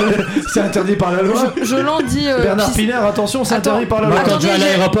 C'est interdit par la loi. Je l'en dis. Bernard Pinard, attention, c'est interdit par la loi. Quand je vais à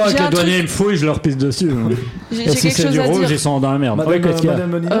l'aéroport avec les douaniers, ils me fouillent, je leur pisse dessus. J'ai et si quelque c'est chose du à rouge, dire. ils sont dans la merde.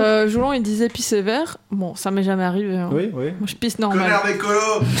 Jolan, il disait pisser vert. Bon, ça m'est jamais arrivé. Hein. Oui. Moi, je pisse normal. Connard d'écolo.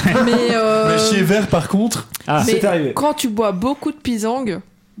 Mais chier vert, par contre. C'est arrivé. Quand tu bois beaucoup de pisang,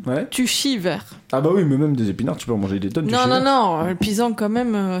 tu chies vert. Ah bah oui, mais même des épinards, tu peux en manger des tonnes. Non, le pisang quand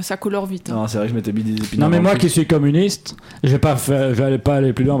même, ça colore vite. Non, c'est vrai que je m'étais mis des épinards. Non mais moi qui suis communiste, je vais pas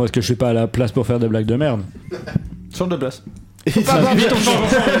aller plus loin parce que je suis pas à la place pour faire des blagues de merde. Change de place. Change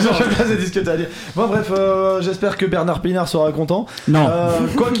de place et dis ce que t'as à dire. Bon bref, j'espère que Bernard Pinard sera content. Non.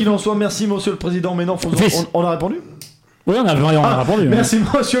 Quoi qu'il en soit, merci monsieur le président. Mais non, on a répondu. Oui, on a répondu. Merci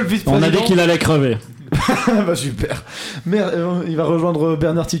monsieur le vice-président. On a dit qu'il allait crever. Bah super. Il va rejoindre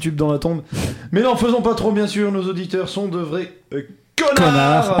Bernard Titube dans la tombe. Mais non, faisons pas trop, bien sûr. Nos auditeurs sont de vrais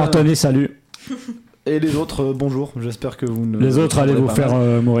connards. Anthony, salut. Et les autres, bonjour. J'espère que vous ne. Les autres, allez vous faire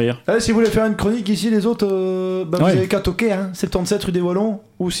mourir. Si vous voulez faire une chronique ici, les autres, vous avez qu'à toquer, hein. 77 rue des Wallons.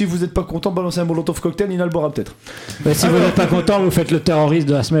 Ou si vous n'êtes pas content, balancez un Molotov cocktail, Nina le boira peut-être. Mais si vous n'êtes pas content, vous faites le terroriste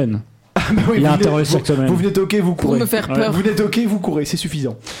de la semaine. Oui, il y a un terroriste chaque semaine. Vous venez toquer, vous courez. Pour me faire peur. Vous venez toquer, vous courez, c'est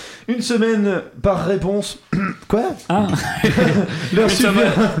suffisant. Une semaine par réponse. Quoi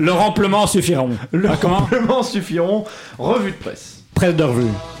Le remplement suffiront. Remplement suffiront. Revue de presse. Presse de revue.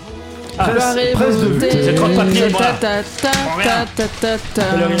 Presse de vue. J'ai trop de papier, moi.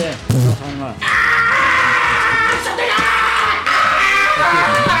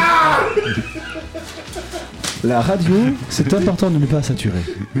 La radio, c'est important de ne pas saturer.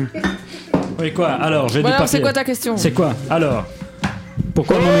 Oui, quoi? Alors, j'ai du papier. C'est quoi ta question? C'est quoi? Alors,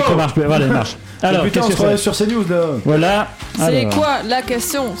 pourquoi mon micro marche plus? Voilà, il marche. Alors, putain, on se croirait sur CNews là. Voilà. C'est quoi la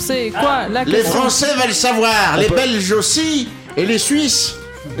question? C'est quoi la question? Les Français veulent savoir, les Belges aussi, et les Suisses.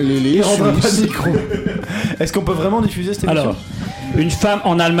 Il rendra pas de micro. Est-ce qu'on peut vraiment diffuser cette émission? Alors, une femme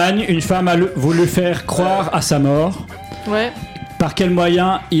en Allemagne, une femme a voulu faire croire à sa mort. Ouais. Par quel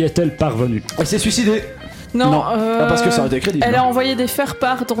moyen y est-elle parvenue? Elle s'est suicidée. Non, parce que ça aurait été crédible. Elle a envoyé des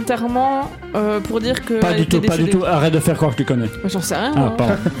faire-part d'enterrement pour dire que. Pas du tout, pas du tout. Arrête de faire croire que tu connais. J'en sais rien. Ah,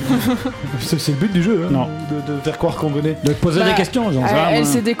 pardon. C'est le but du jeu, hein, non. De faire croire qu'on connaît. De poser des questions, j'en sais rien. Elle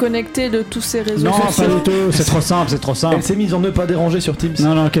s'est déconnectée de tous ses réseaux sociaux. Non, pas du tout, c'est trop simple, Elle s'est mise en ne pas déranger sur Teams.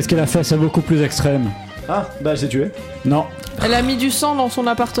 Non, qu'est-ce qu'elle a fait? C'est beaucoup plus extrême. Ah, bah elle s'est tuée. Non. Elle a mis du sang dans son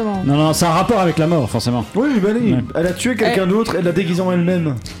appartement. Non, c'est un rapport avec la mort, forcément. Oui, bah oui. Ouais. Elle a tué quelqu'un d'autre, elle l'a déguisé en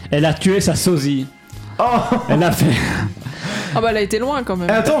elle-même. Elle a tué sa sosie. Oh. Elle a fait. Ah bah elle a été loin quand même.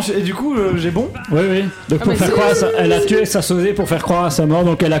 Attends, et du coup j'ai bon? Oui. Donc pour faire croire elle a tué sa sosie pour faire croire à sa mort.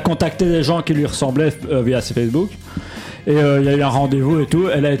 Donc elle a contacté des gens qui lui ressemblaient via ses Facebook. Et il y a eu un rendez-vous et tout.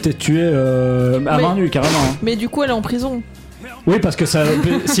 Elle a été tuée à main nue carrément. Hein. Mais du coup elle est en prison. Oui, parce que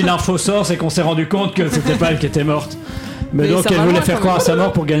si l'info sort, c'est qu'on s'est rendu compte que c'était pas elle qui était morte. Mais donc elle voulait faire croire à sa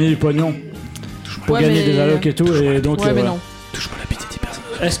mort pour gagner du pognon. Pour gagner des allocs et tout. Et donc mais non. Touche-moi la pitié, 10 personnes.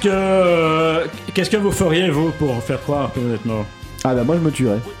 Qu'est-ce que vous feriez vous pour faire croire que vous êtes mort? Ah bah moi je me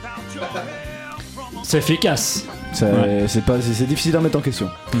tuerais. C'est efficace. C'est difficile à mettre en question.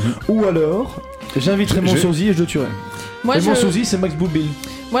 Ou alors, j'inviterais mon sosie et je le tuerais. Mon sosie c'est Max Boublil.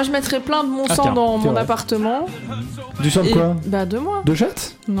 Moi je mettrais plein de mon sang dans mon appartement. Du sang de quoi? Bah de moi. De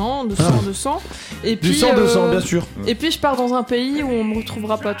chatte? Non, de sang. Et puis, du sang de sang, bien sûr. Et puis je pars dans un pays où on me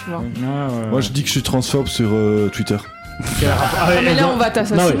retrouvera pas, tu vois. Moi je dis que je suis transphobe sur Twitter. Mais là on va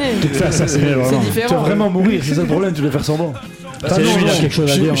t'assassiner. Tu te fais assassiner, c'est différent. Tu vas vraiment mourir, c'est ça le problème, tu vas faire semblant. Il a quelque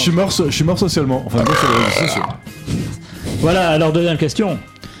chose à dire. Je suis mort socialement. Enfin, moi, sur les réseaux sociaux. Voilà, alors deuxième question.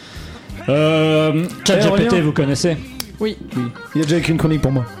 ChatGPT, vous connaissez? Oui. Il a déjà écrit une chronique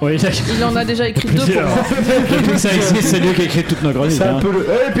pour moi. Oui, il en a déjà écrit 2 pour moi. Depuis que ça existe, c'est lui qui a écrit toutes nos chroniques. C'est un peu le.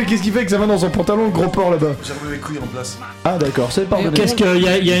 Et puis qu'est-ce qu'il fait que ça va dans son pantalon, le gros porc là-bas? J'ai remis les couilles en place. Ah d'accord, c'est pardonné. Qu'est-ce qu'il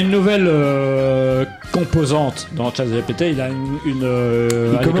y a une nouvelle composante dans ChatGPT? Il a une.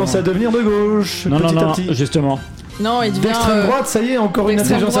 Il commence à devenir de gauche. Non, petit à petit. Justement. Non, il devient. D'extrême droite, ça y est, encore une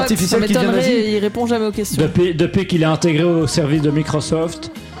intelligence artificielle qui vient nazie. Il répond jamais aux questions. Depuis qu'il est intégré au service de Microsoft,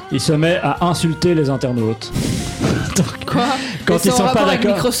 il se met à insulter les internautes. Quoi? Quand ils sont pas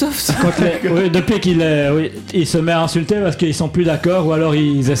d'accord. Microsoft. Oui, depuis qu'il est, il se met à insulter parce qu'ils sont plus d'accord ou alors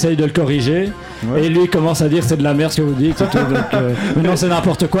ils essayent de le corriger. Ouais. Et lui commence à dire c'est de la merde ce que vous dites. Non, c'est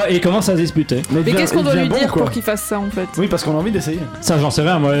n'importe quoi. Et il commence à se disputer. Mais qu'est-ce qu'on doit lui dire pour qu'il fasse ça en fait? Oui, parce qu'on a envie d'essayer. Ça, j'en sais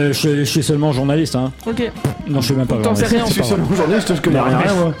rien. Moi, je suis seulement journaliste. Hein. Ok. Non, je suis même pas journaliste. Je suis seulement journaliste, je connais rien.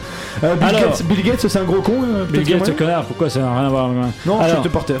 Bill Gates, c'est un gros con. Bill Gates, c'est connard. Pourquoi ça n'a rien à voir? Non, je te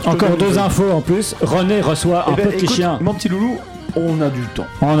porte. Encore 2 infos en plus. René reçoit un petit chien. Mon petit loulou. On a du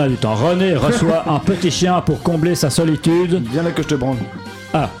temps. René reçoit un petit chien pour combler sa solitude. Viens là que je te branle.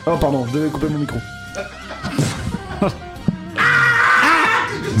 Ah. Oh pardon, je devais couper mon micro.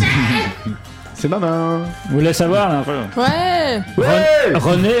 C'est ma main. Vous voulez savoir là? Ouais,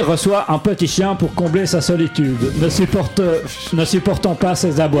 René reçoit un petit chien pour combler sa solitude. Ne supportant pas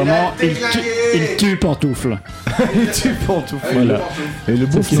ses aboiements, il tue Pantoufle. Il tue Pantoufle. Voilà. Et le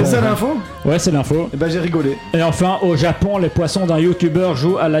bouffe. C'est ça l'info ? Ouais, c'est l'info. Eh ben j'ai rigolé. Et enfin, au Japon, les poissons d'un YouTuber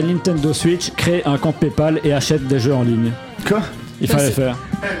jouent à la Nintendo Switch, créent un compte PayPal et achètent des jeux en ligne. Quoi ? Il fallait faire.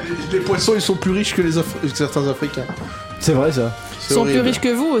 Les poissons, ils sont plus riches que certains Africains. C'est vrai ça. Ils sont plus riches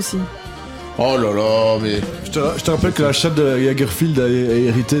que vous aussi. Oh là là, mais... Je te rappelle que la chatte de Jagerfield a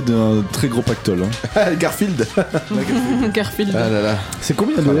hérité d'un très gros pactole. Hein. Garfield. Garfield. Ah là là. C'est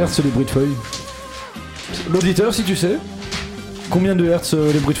combien de hertz les bruits de feuilles ? L'auditeur, si tu sais. Combien de hertz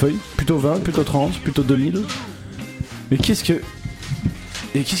les bruits de feuilles ? Plutôt 20, plutôt 30, plutôt 2000 ? Mais qu'est-ce que...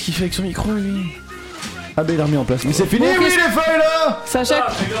 Et qu'est-ce qu'il fait avec son micro, lui ? Ah ben il l'a remis en place. Mais c'est fini, Bon, oui, les feuilles, là ! Sacha,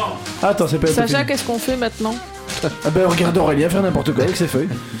 Attends, c'est pas Sacha, qu'est-ce qu'on fait maintenant ? Ah ben regarde Aurélien faire n'importe quoi avec ses feuilles.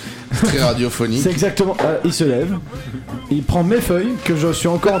 Très radiophonique. C'est exactement... il se lève, il prend mes feuilles, que je suis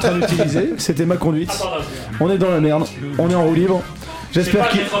encore en train d'utiliser, c'était ma conduite. On est dans la merde, on est en roue libre. J'espère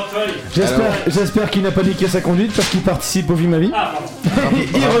qu'il n'a pas niqué sa conduite parce qu'il participe au Vie Ma Vie.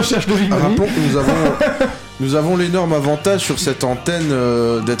 Il recherche le Vie Ma Vie. Rappelons que nous avons l'énorme avantage sur cette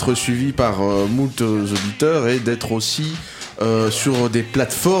antenne d'être suivi par moult auditeurs et d'être aussi sur des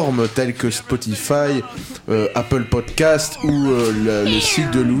plateformes telles que Spotify, Apple Podcast ou le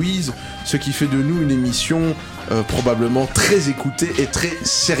site de Louise, ce qui fait de nous une émission probablement très écoutée et très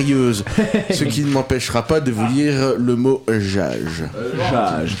sérieuse, ce qui ne m'empêchera pas de vous lire le mot jage.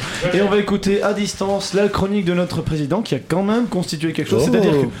 Jage. Et on va écouter à distance la chronique de notre président qui a quand même constitué quelque chose,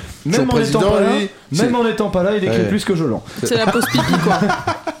 c'est-à-dire que même en n'étant pas là, il écrit plus que Jolan. C'est la pause pipi, quoi.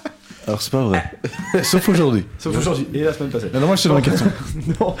 Alors c'est pas vrai. Sauf aujourd'hui. Sauf aujourd'hui et la semaine passée. Non, moi je suis dans le carton.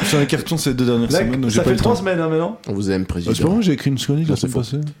 Non. Je suis dans le carton ces 2 dernières semaines. Donc ça fait 3 semaines maintenant. On vous aime, président. C'est pas moi, j'ai écrit une chronique la semaine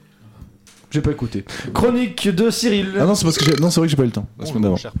passée. J'ai pas écouté. Chronique de Cyril. Ah non, c'est parce que c'est vrai que j'ai pas eu le temps. La semaine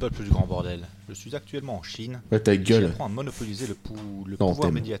d'avant. Cher peuple du grand bordel, je suis actuellement en Chine. Ouais, ta gueule. J'apprends à monopoliser le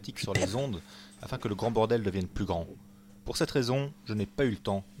pouvoir médiatique sur les ondes afin que le grand bordel devienne plus grand. Pour cette raison, je n'ai pas eu le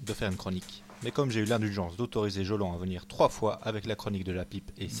temps de faire une chronique. Mais comme j'ai eu l'indulgence d'autoriser Jolan à venir 3 fois avec la chronique de la pipe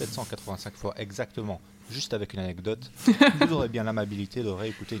et 785 fois exactement, juste avec une anecdote, vous aurez bien l'amabilité de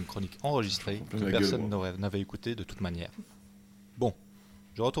réécouter une chronique enregistrée que personne n'avait écoutée de toute manière. Bon,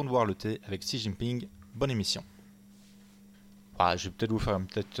 je retourne voir le thé avec Xi Jinping. Bonne émission. Je vais peut-être vous faire une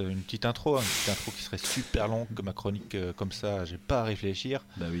petite intro, une petite intro qui serait super longue que ma chronique comme ça, j'ai pas à réfléchir.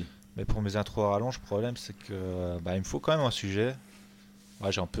 Bah oui. Mais pour mes intros à rallonge, le problème c'est que il me faut quand même un sujet.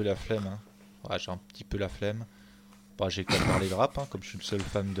 J'ai un peu la flemme. J'ai un petit peu la flemme. J'ai qu'à parler de rap, comme je suis le seul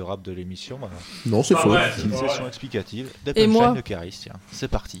fan de rap de l'émission. Non, c'est faux. C'est une session explicative. Des Et moi de Caris, tiens, c'est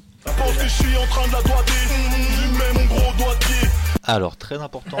parti. Alors, très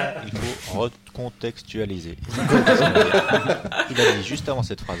important, il faut recontextualiser. Il a dit juste avant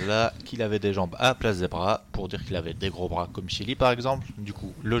cette phrase-là qu'il avait des jambes à la place des bras pour dire qu'il avait des gros bras comme Chili par exemple. Du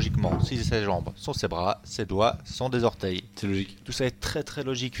coup, logiquement, si ses jambes sont ses bras, ses doigts sont des orteils. C'est logique. Tout ça est très très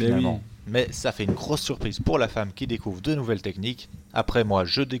logique finalement. Oui. Mais ça fait une grosse surprise pour la femme qui découvre de nouvelles techniques. Après moi,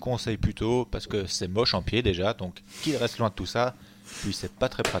 je déconseille plutôt parce que c'est moche en pied déjà, donc qu'il reste loin de tout ça. Puis c'est pas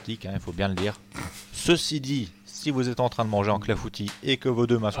très pratique, il faut bien le dire. Ceci dit, si vous êtes en train de manger en clafoutis et que vos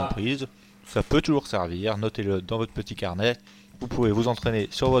 2 mains sont prises, ça peut toujours servir, notez-le dans votre petit carnet. Vous pouvez vous entraîner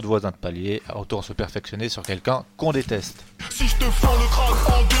sur votre voisin de palier, autant se perfectionner sur quelqu'un qu'on déteste. Si je te fends le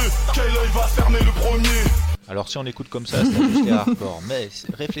crâne en 2, quel œil va fermer le premier ? Alors si on écoute comme ça, c'est juste hardcore, mais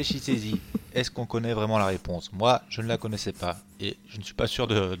réfléchissez-y. Est-ce qu'on connaît vraiment la réponse ? Moi, je ne la connaissais pas, et je ne suis pas sûr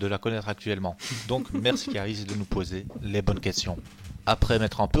de la connaître actuellement. Donc merci Caris de nous poser les bonnes questions. Après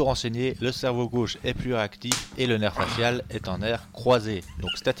m'être un peu renseigné, le cerveau gauche est plus réactif et le nerf facial est un nerf croisé.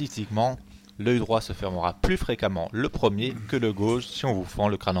 Donc statistiquement, l'œil droit se fermera plus fréquemment le premier que le gauche si on vous fend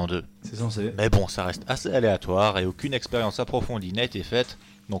le crâne en 2. C'est censé. Mais bon, ça reste assez aléatoire et aucune expérience approfondie n'a été faite.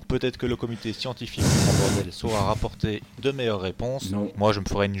 Donc peut-être que le comité scientifique du grand bordel saura rapporter de meilleures réponses. Non. Moi, je me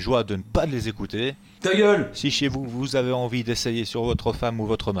ferais une joie de ne pas les écouter. Ta gueule ! Si chez vous, vous avez envie d'essayer sur votre femme ou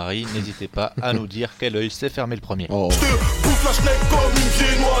votre mari, n'hésitez pas à nous dire quel œil s'est fermé le premier. Je bouffe la schneck comme une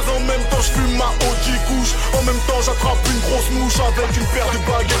viennoise. En même temps, je fume ma OG couche. En même temps, j'attrape une grosse mouche avec une paire de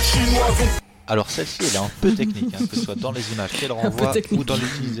baguettes chinoises. Alors celle-ci, elle est un peu technique, que ce soit dans les images qu'elle renvoie ou dans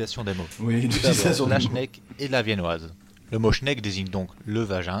l'utilisation des mots. Oui, l'utilisation la schneck et la viennoise. Le mot schneck désigne donc le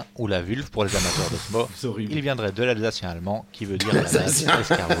vagin ou la vulve pour les amateurs de ce mot. Il viendrait de l'alsacien allemand qui veut dire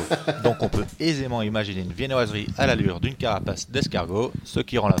escargot. Donc on peut aisément imaginer une viennoiserie à l'allure d'une carapace d'escargot, ce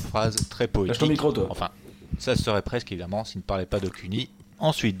qui rend la phrase très poétique. Lâche ton micro, toi. Enfin, ça serait presque évidemment s'il ne parlait pas de cuni.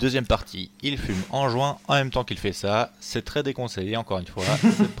 Ensuite, deuxième partie, il fume en joint en même temps qu'il fait ça. C'est très déconseillé, encore une fois.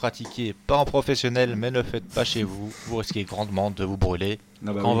 C'est pratiqué pas en professionnel, mais ne le faites pas chez vous. Vous risquez grandement de vous brûler.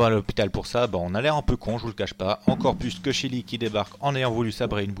 Quand on va à l'hôpital pour ça, on a l'air un peu con, je vous le cache pas. Encore plus que Chili qui débarque en ayant voulu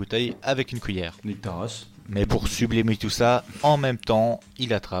sabrer une bouteille avec une cuillère. Mais pour sublimer tout ça, en même temps,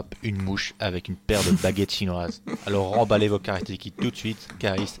 il attrape une mouche avec une paire de baguettes chinoises. Alors remballez vos Karate Kid tout de suite,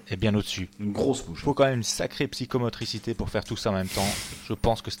 Caris est bien au-dessus. Une grosse mouche. Faut quand même une sacrée psychomotricité pour faire tout ça en même temps. Je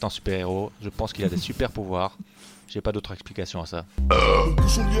pense que c'est un super-héros, je pense qu'il a des super pouvoirs. J'ai pas d'autre explication à ça. Le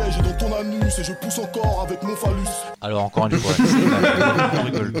bouchon de liège est dans ton anus et je pousse encore avec mon phallus. Alors encore une fois, on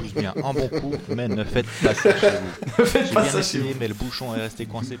rigole tous bien un bon coup, mais ne faites pas ça chez vous. Ne faites pas J'ai bien ça chez essayé, mais le bouchon est resté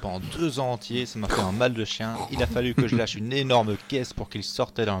coincé pendant 2 ans entiers, ça m'a fait un mal de chien. Il a fallu que je lâche une énorme caisse pour qu'il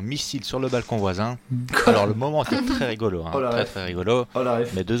sortait d'un missile sur le balcon voisin. Alors le moment était très rigolo, très rigolo,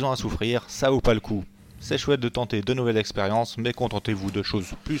 mais 2 ans à souffrir, ça vaut pas le coup. C'est chouette de tenter de nouvelles expériences, mais contentez-vous de choses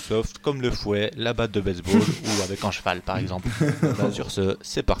plus soft comme le fouet, la batte de baseball ou avec un cheval par exemple. Sur ce,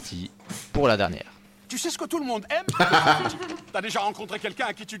 c'est parti pour la dernière. Tu sais ce que tout le monde aime? T'as déjà rencontré quelqu'un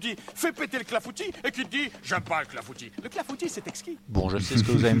à qui tu dis « fais péter le clafoutis » et qui te dit « j'aime pas le clafoutis ». Le clafoutis, c'est exquis. Bon, je sais ce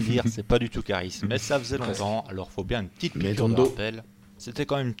que vous allez me dire, c'est pas du tout Caris, mais ça faisait longtemps, alors faut bien une petite piqûre de rappel. C'était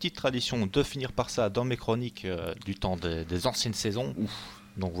quand même une petite tradition de finir par ça dans mes chroniques du temps des anciennes saisons. Ouf.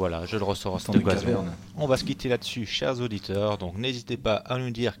 Donc voilà, je le ressors à cette occasion. On va se quitter là-dessus, chers auditeurs. Donc n'hésitez pas à nous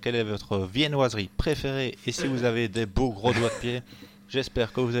dire quelle est votre viennoiserie préférée et si vous avez des beaux gros doigts de pied.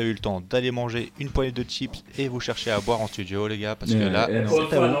 J'espère que vous avez eu le temps d'aller manger une poignée de chips et vous chercher à boire en studio, les gars, parce que là,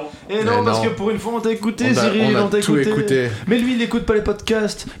 c'est à vous. Et non, parce que pour une fois, on t'a écouté, Cyril, on t'a écouté. Mais lui, il écoute pas les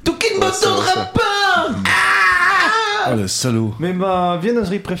podcasts. Donc il ne m'entendra pas. Ah, le salaud. Mais ma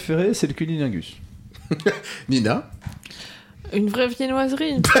viennoiserie préférée, c'est le cunilingus. Nina? Une vraie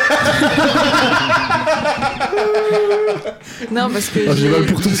viennoiserie. Non, parce que j'ai mal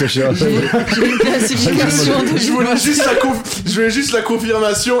pour tout, Sacha. J'ai une classification de Je voulais juste la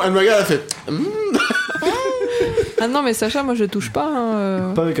confirmation. Elle me regarde, elle fait. Ah non, mais Sacha, moi je touche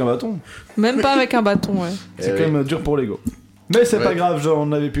pas. Pas avec un bâton. Même pas avec un bâton, ouais. C'est quand même dur pour l'ego. Mais c'est pas grave, genre on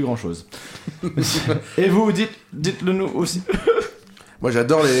n'avait plus grand chose. Et vous, dites-le nous aussi. Moi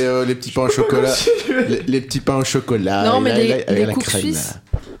j'adore les petits pains au chocolat. Les petits pains au chocolat. Non, mais les coups suisses.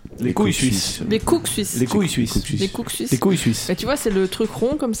 Les couilles suisses. Les coups suisses. Les couilles suisses. Les coups suisses. Les couilles suisses. Et tu vois, c'est le truc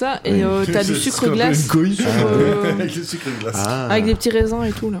rond comme ça, et t'as du sucre glace. Avec le sucre glace. Avec des petits raisins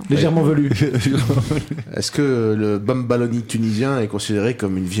et tout là. Légèrement velu. Est-ce que le bambaloni tunisien est considéré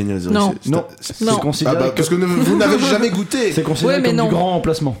comme une viennoiserie? Non. C'est considéré parce que vous n'avez jamais goûté. C'est considéré comme du grand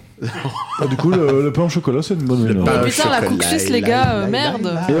emplacement. Du coup, le pain au chocolat, c'est une bonne viennoiserie. Putain, la coupe suisse, les gars,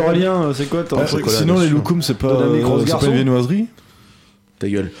 merde. Et Aurélien, c'est quoi ton chocolat? Sinon, les loukoums, c'est pas une viennoiserie? Ta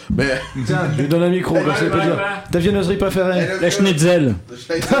gueule. Mais. Tiens, je lui donne un micro, comme ça il peut dire. Ta viennoiserie préférée? La schnitzel.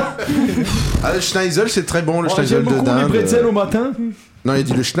 Ah, le schnitzel, c'est très bon, le schnitzel de dinde. dinde. Les bretzels au matin? Non, il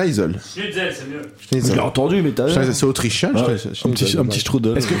dit le schnitzel. Schnitzel, c'est mieux. J'ai entendu, mais t'as. C'est autrichien, un petit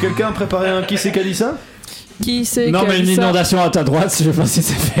strudel. Est-ce que quelqu'un a préparé un qui c'est qu'a dit ça? Qui c'est? Non, mais une inondation à ta droite, je sais pas si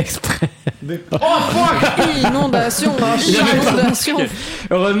c'est fait exprès. Oh fuck! Inondation!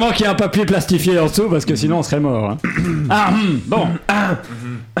 Heureusement qu'il y a un papier plastifié en dessous, parce que sinon on serait mort. Bon.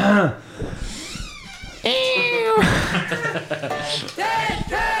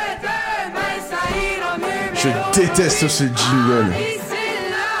 Je déteste ce jingle.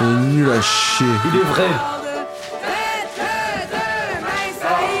 Il est nul à chier. Il est vrai.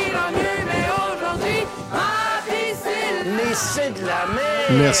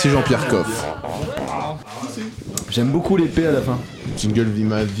 Merci Jean-Pierre Coff. J'aime beaucoup l'épée à la fin. Jingle vie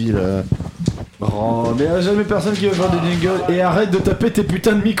ma vie là. Oh, mais y'a jamais personne qui va faire des jingles. Et arrête de taper tes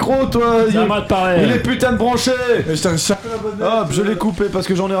putains de micros, toi. Ça va te parler. Il est putain de branché. Hop, je l'ai coupé parce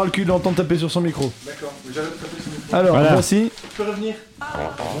que j'en ai ras le cul de l'entendre taper sur son micro. D'accord. Alors, voilà. Voici. Tu peux revenir.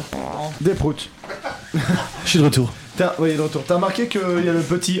 Des proutes. Je suis de retour. Oui, de retour. T'as remarqué qu'il y a le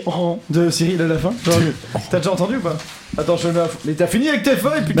petit de Cyril à la fin? T'as déjà entendu ou pas? Attends, je le mets à... Mais t'as fini avec tes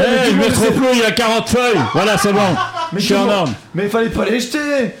feuilles, putain. Mais je mets trop plus, il y a 40 feuilles. Voilà, c'est bon. Mais je suis en norme. Mais il fallait pas les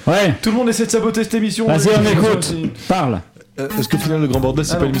jeter. Ouais. Tout le monde essaie de saboter cette émission. Vas-y, on écoute. Parle. Est-ce qu'au final, le grand bordel,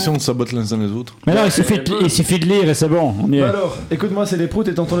 c'est pas une émission où on sabote les uns les autres? Mais non, il suffit de lire et c'est bon. On y est. Alors, écoute-moi, c'est les proutes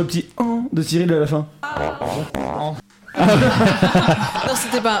et t'entends le petit de Cyril à la fin. Non,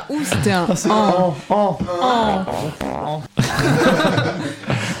 c'était pas un ou, c'était un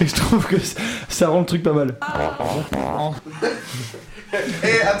Et je trouve que ça rend le truc pas mal.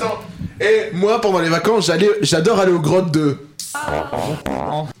 Et attends. Et moi, pendant les vacances, j'adore aller aux grottes de.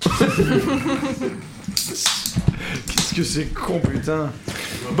 Qu'est-ce que c'est con, putain.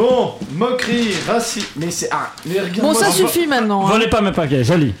 Bon, moquerie, racisme. Mais c'est. Ah, mais regarde. Bon, ça suffit maintenant. Volez pas mes paquets,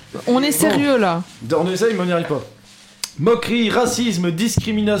 joli. On est sérieux là. On essaye, mais on n'y arrive pas. Moquerie, racisme,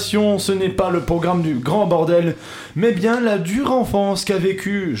 discrimination, ce n'est pas le programme du grand bordel, mais bien la dure enfance qu'a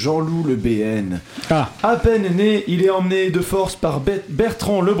vécu Jean-Loup le BN. Ah. À peine né, il est emmené de force par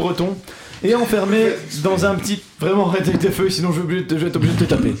Bertrand le Breton et enfermé dans un petit... Vraiment, arrête avec tes feuilles, sinon je vais être obligé de te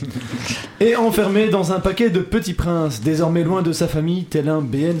taper. Et enfermé dans un paquet de petits princes, désormais loin de sa famille, tel un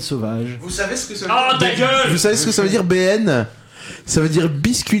BN sauvage. Vous savez ce que ça veut dire? Ah, ta gueule! Vous savez ce que ça veut dire BN? Ça veut dire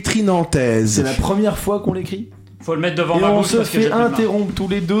biscuiterie nantaise. C'est la première fois qu'on l'écrit. Faut le mettre devant et ma on bouche. se parce que fait j'ai plus de main. interrompre tous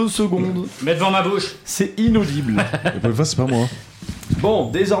les 2 secondes. Mets devant ma bouche. C'est inaudible. Et pour une fois, c'est pas moi.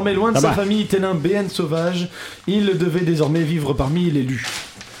 Bon, désormais loin de Ça sa va. famille, tel un BN sauvage, il devait désormais vivre parmi les lus.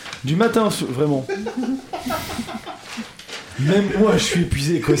 Du matin au soir, vraiment. Même moi, je suis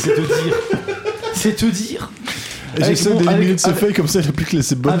épuisé, quoi, c'est te dire. C'est te dire. J'essaie d'éliminer de ses feuilles, comme ça il a plus que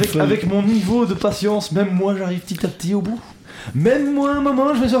laisser bonnes feuilles. Avec mon niveau de patience, même moi, j'arrive petit à petit au bout. Même moi, un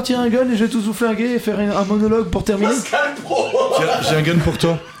moment, je vais sortir un gun et je vais tout soufflinguer et faire un monologue pour terminer. J'ai un gun pour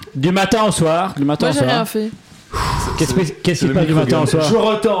toi. Du matin au soir. Du matin Moi au j'ai soir. rien fait. Qu'est-ce qui se passe du matin au soir? Je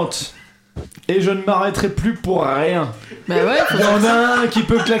retente. Et je ne m'arrêterai plus pour rien. Bah ouais, faut Il y en a un qui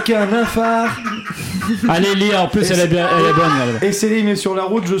peut claquer un infart. Allez, lis, en plus elle est bonne. Et Céline est sur la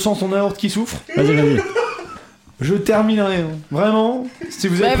route, je sens son aorte qui souffre. Vas-y. Je terminerai, vraiment. Si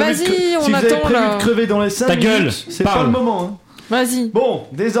vous avez Bah prévu, vas-y, on si vous avez attend, prévu là. de crever dans les 5 Ta minutes, gueule, c'est parle. pas le moment. Hein. Vas-y. Bon,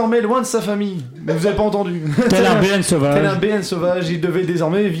 désormais loin de sa famille. Mais vous avez pas entendu. Tel un BN sauvage. Tel un BN sauvage, il devait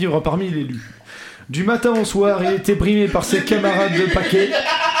désormais vivre parmi les lus. Du matin au soir, il était brimé par ses camarades de paquet.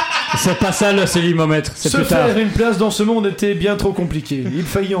 C'est pas ça le célimomètre, c'est Se plus tard. faire une place dans ce monde était bien trop compliqué. Il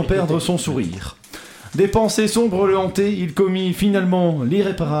faillit en perdre son sourire. Des pensées sombres le hantaient, il commit finalement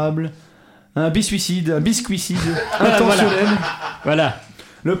l'irréparable. Un biscuicide intentionnel. Voilà.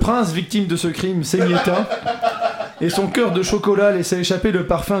 Le prince, victime de ce crime, s'émietta, et son cœur de chocolat laissa échapper le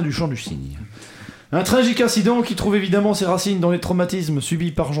parfum du chant du cygne. Un tragique incident qui trouve évidemment ses racines dans les traumatismes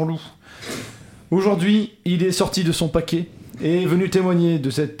subis par Jean-Loup. Aujourd'hui, il est sorti de son paquet et est venu témoigner de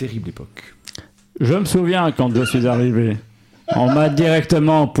cette terrible époque. Je me souviens quand je suis arrivé. On m'a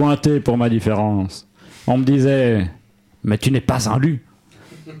directement pointé pour ma différence. On me disait « Mais tu n'es pas un loup ».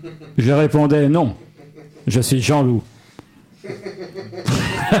 Je répondais « Non, je suis Jean-Loup ».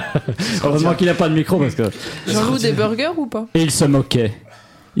 Heureusement qu'il n'a pas de micro parce que... Jean-Loup des burgers ou pas? Et il se moquait.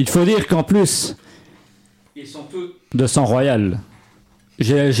 Il faut dire qu'en plus, ils sont tous de sang royal.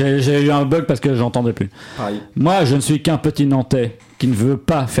 J'ai eu un bug parce que j'entendais plus. Pareil. Moi, je ne suis qu'un petit Nantais qui ne veut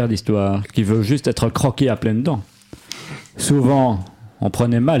pas faire d'histoire, qui veut juste être croqué à pleines dents. Souvent, on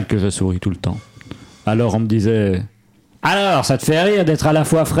prenait mal que je souris tout le temps. Alors on me disait « Alors, ça te fait rire d'être à la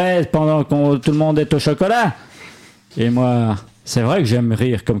fois fraise pendant que tout le monde est au chocolat ?» Et moi, c'est vrai que j'aime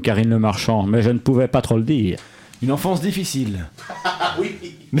rire comme Karine Le Marchand, mais je ne pouvais pas trop le dire. Une enfance difficile. Oui.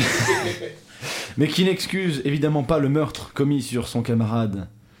 Mais qui n'excuse évidemment pas le meurtre commis sur son camarade.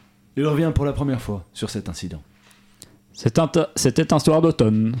 Il revient pour la première fois sur cet incident. C'était un soir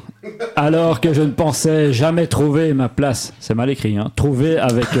d'automne, alors que je ne pensais jamais trouver ma place. C'est mal écrit, hein. Trouver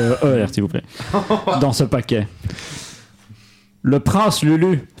avec ER, s'il vous plaît, dans ce paquet. Le prince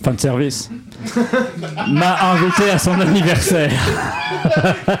Lulu, fin de service, m'a invité à son anniversaire.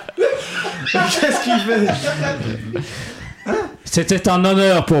 Qu'est-ce qu'il fait? C'était un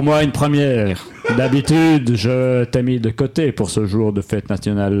honneur pour moi, une première. D'habitude, je t'ai mis de côté pour ce jour de fête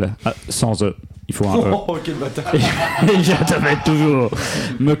nationale. Ah, sans E, il faut un E. Oh, quel bâtard. Et je devais toujours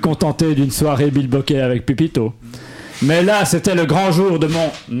me contenter d'une soirée bilboquée avec Pupito. Mais là, c'était le grand jour de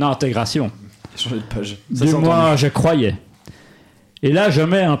mon intégration. Changer de page. Du moins, je croyais. Et là, je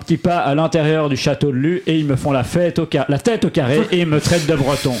mets un petit pas à l'intérieur du château de Lu et ils me font la tête au carré et ils me traitent de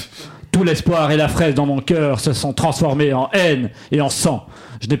breton. Tout l'espoir et la fraise dans mon cœur se sont transformés en haine et en sang.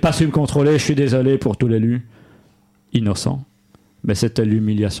 Je n'ai pas su me contrôler, je suis désolé pour tous les lus. Innocent, mais c'était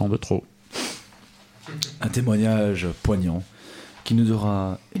l'humiliation de trop. Un témoignage poignant qui nous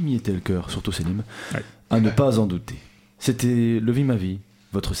aura émietté le cœur, surtout Célim, à ne pas en douter. C'était Le Vie ma vie,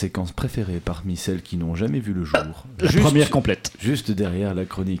 votre séquence préférée parmi celles qui n'ont jamais vu le jour. La première complète. Juste derrière la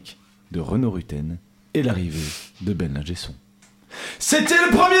chronique de Renaud Rutten et l'arrivée de Ben Lingesson. C'était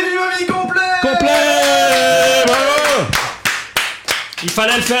le premier Vie ma vie complet! Complet! Bravo! Il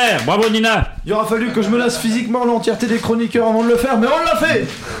fallait le faire, bravo Nina! Il aura fallu que je me lasse physiquement l'entièreté des chroniqueurs avant de le faire, mais on l'a fait!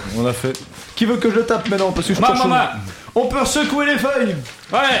 On l'a fait. Qui veut que je le tape maintenant? Parce que je On peut secouer les feuilles!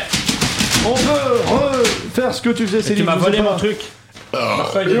 Ouais! On peut refaire ce que tu faisais, Céline. Tu m'as volé mon truc.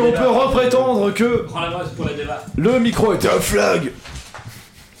 Et on peut reprétendre que Prends la main pour les débats. le micro était un flag.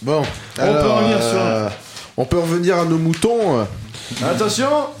 Bon, On peut revenir sur... on peut revenir à nos moutons. Attention.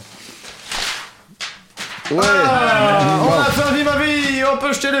 Ouais. On a fait un vie ma vie, on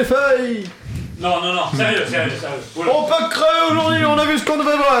peut jeter les feuilles. Non, sérieux. Oula. On peut crever aujourd'hui, on a vu ce qu'on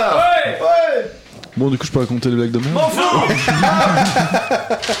devait voir. Ouais. Bon, du coup, je peux raconter les blagues de merde. M'en fous.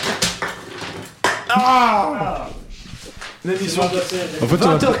 L'émission. En fait,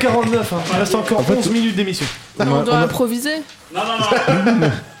 20h49, hein. Il reste encore 11 minutes d'émission. On doit improviser. Non.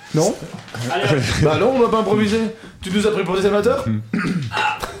 Non. Allez, Bah non, on va pas improviser. Tu nous as pris pour des amateurs.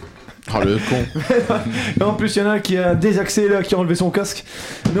 Oh le con. Et en plus, il y en a un qui a désaxé là, qui a enlevé son casque.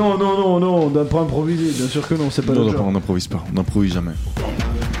 Non, on doit pas improviser. Bien sûr que non, c'est pas notre genre. on n'improvise pas, on n'improvise jamais.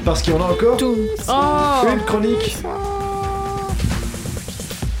 Parce qu'il y en a encore Tout. Oh. une chronique.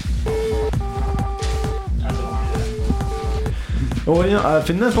 Aurélien a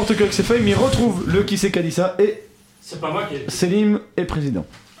fait n'importe quoi avec ses feuilles, mais il retrouve le qui c'est qu'a dit ça et c'est pas moi qui. Selim est président.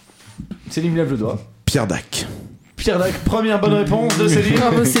 Selim lève le doigt. Pierre Dac. Pierre Dac, première bonne réponse de Selim.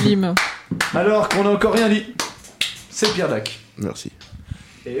 Bravo Selim. Alors qu'on n'a encore rien dit. C'est Pierre Dac. Merci.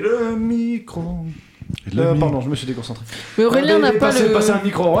 Et le micro. Pardon, je me suis déconcentré. Mais Aurélien n'a pas le... Passer un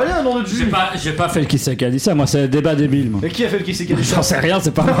micro. Aurélien, non de jus. J'ai pas fait le qui c'est qui a dit ça, moi c'est le débat débile. Moi. Et qui a fait le qui c'est qui a dit ça? J'en sais rien,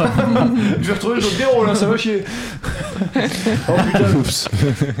 c'est pas moi. Je vais retrouver le jeu de héros là, ça va chier. Oh putain. Oups.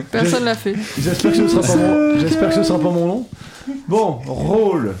 Personne l'a fait. J'espère que ce sera pas mon nom. Bon,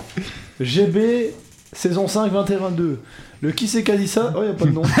 rôle. GB, saison 5, 21-22. Le qui c'est qui a dit ça? Oh, y'a pas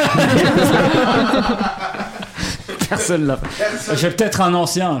de nom. Personne l'a fait. J'ai peut-être un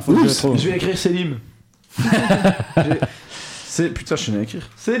ancien, faut que je le trouve. Je vais écrire Selim. Putain, je sais rien écrire.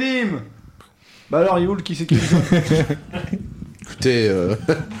 Selim. Bah alors, il est où le qui c'est qui dit ça? Écoutez,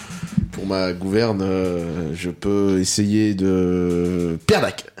 pour ma gouverne, je peux essayer de... Pierre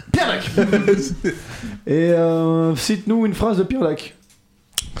Dac. Et cite-nous une phrase de Pierre Dac.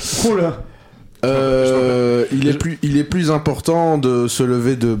 Oh là. Il est plus important de se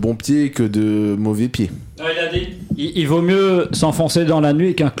lever de bon pied que de mauvais pied. Il a dit il vaut mieux s'enfoncer dans la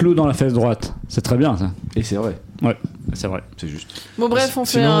nuit qu'un clou dans la fesse droite. C'est très bien ça. Et c'est vrai. Ouais, c'est vrai. C'est juste. Bon bref, on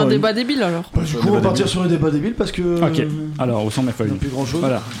fait un débat débile alors. Du coup, on va partir sur le débat débile parce que... Ok, alors où sont mes feuilles? Il n'y a plus grand chose.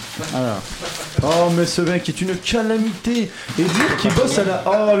 Voilà. Alors. Oh mais ce mec est une calamité. Et dire qu'il bosse à la...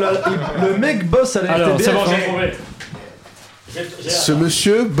 Oh là là, le mec bosse à la Alors, RTBF. c'est bon, j'ai trouvé. Ce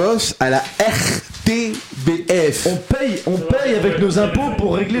monsieur bosse à la RTBF. On paye avec nos impôts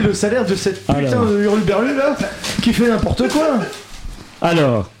pour régler le salaire de cette putain de hurluberlu là qui fait n'importe quoi.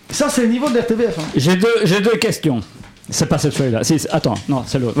 Alors, ça c'est le niveau de l'RTBF. Hein. J'ai deux questions. C'est pas cette feuille là. Attends, non,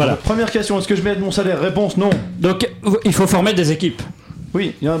 c'est l'autre. Voilà. Première question, est-ce que je mets mon salaire? Réponse non. Donc il faut former des équipes.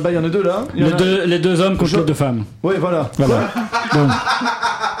 Oui, il y en a deux là. Les deux hommes contre les deux femmes. Oui, voilà. Bon.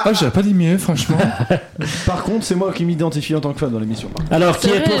 Ah, j'aurais pas dit mieux, franchement. Par contre, c'est moi qui m'identifie en tant que femme dans l'émission. Alors,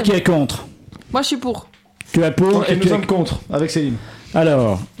 qui est pour, qui est contre? Moi, je suis pour. Tu es pour et nous sommes contre, avec Céline.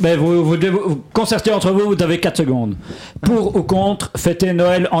 Alors, vous devez vous concerter entre vous, vous avez 4 secondes. Pour ou contre, fêter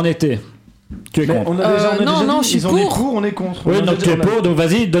Noël en été? Tu es contre? On a déjà non, je suis pour. On est pour, on est contre. Oui, donc tu es pour, donc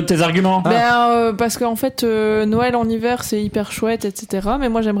vas-y, donne tes arguments. Parce qu'en fait, Noël en hiver, c'est hyper chouette, etc. Mais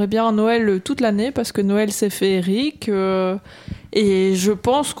moi, j'aimerais bien un Noël toute l'année, parce que Noël, c'est féerique. Et je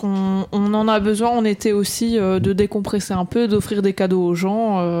pense qu'on en a besoin en été aussi, de décompresser un peu, d'offrir des cadeaux aux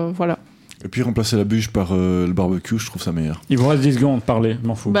gens, voilà. Et puis remplacer la bûche par le barbecue, je trouve ça meilleur. Il vous reste 10 secondes, parlez,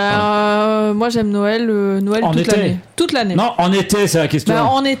 m'en fous. Moi j'aime Noël en toute l'année. Toute l'année. Non, en été, c'est la question.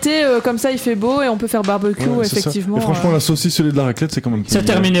 En été, comme ça il fait beau et on peut faire barbecue, effectivement. Et franchement, la saucisse au lieu de la raclette, c'est quand même... C'est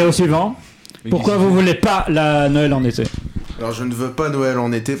terminé au suivant. Pourquoi vous voulez pas la Noël en été? Alors je ne veux pas Noël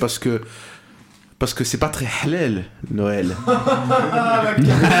en été parce que c'est pas très halal, Noël. La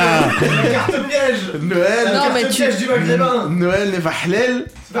carte piège. Noël n'est pas halal.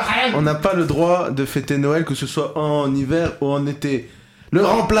 On n'a pas le droit de fêter Noël, que ce soit en hiver ou en été. Le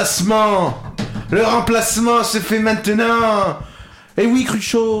remplacement se fait maintenant. Et oui,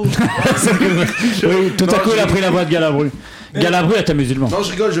 Cruchot. Oui, tout à coup, il a pris la voix de Galabru. Galabru est un musulman. Non,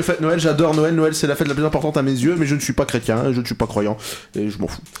 je rigole, je fête Noël, j'adore Noël. Noël, c'est la fête la plus importante à mes yeux, mais je ne suis pas chrétien, je ne suis pas croyant, et je m'en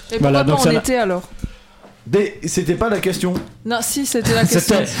fous. Et pourquoi pas en été alors? C'était pas la question. Non, si, c'était la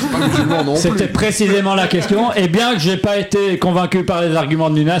question. C'était précisément la question. Et bien que j'ai pas été convaincu par les arguments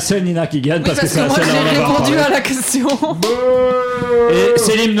de Nina, c'est Nina qui gagne, parce que c'est moi j'ai répondu à la question. Et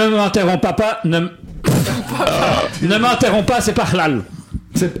Céline, ne m'interromps pas, ne m'interromps pas, c'est pas halal.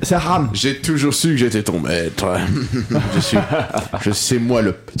 C'est haram. J'ai toujours su que j'étais ton maître.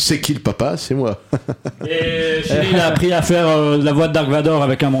 C'est qui le papa? C'est moi. Et Chérie, il a appris à faire la voix de Dark Vador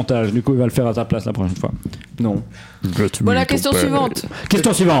avec un montage. Du coup, il va le faire à ta place la prochaine fois. Non. Bon, la question suivante.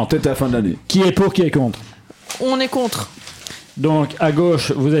 Question suivante. Peut-être à la fin de l'année. Qui est pour, qui est contre? On est contre. Donc, à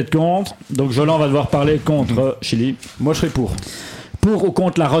gauche, vous êtes contre. Donc, Jolan va devoir parler contre Chili. Moi, je serai pour. Pour ou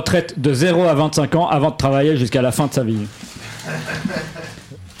contre la retraite de 0 à 25 ans avant de travailler jusqu'à la fin de sa vie?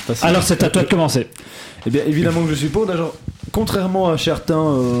 Alors c'est à toi de commencer. Eh bien évidemment que je suis pour. D'ailleurs, contrairement à certains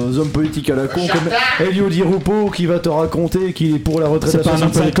hommes politiques à la con comme Elio Di Rupo qui va te raconter qu'il est pour la retraite à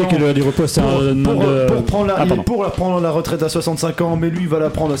 65 ans. Elio Di Rupo, c'est pour prendre il est pour prendre la retraite à 65 ans, mais lui va la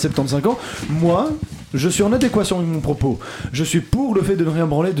prendre à 75 ans. Moi, je suis en adéquation avec mon propos. Je suis pour le fait de ne rien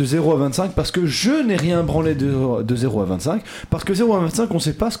branler de 0 à 25 parce que je n'ai rien branlé de 0 à 25. Parce que 0 à 25, on ne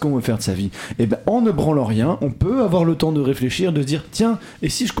sait pas ce qu'on veut faire de sa vie. Et ben, en ne branlant rien, on peut avoir le temps de réfléchir, de se dire tiens, et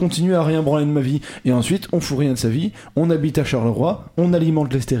si je continue à rien branler de ma vie? Et ensuite, on fout rien de sa vie, on habite à Charleroi, on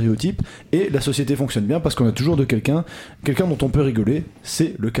alimente les stéréotypes et la société fonctionne bien parce qu'on a toujours de quelqu'un dont on peut rigoler,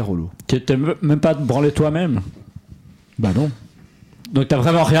 c'est le Carolo. Tu t'aimes même pas te branler toi-même? Bah non. Donc t'as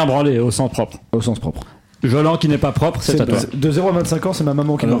vraiment rien branlé au sens propre. Au sens propre. Jolant qui n'est pas propre, c'est à toi. De 0 à 25 ans, c'est ma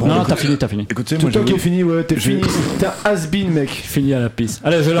maman qui m'a branlé. Non, t'as fini. Écoutez, tout moi, toi qui est fini, ouais, t'es fini. T'es un has-been, mec. Fini à la piste.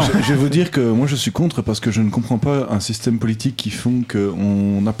 Allez, Jolant. Je vais vous dire que moi je suis contre parce que je ne comprends pas un système politique qui font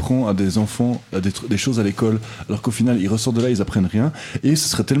qu'on apprend à des enfants des choses à l'école alors qu'au final ils ressortent de là, ils apprennent rien. Et ce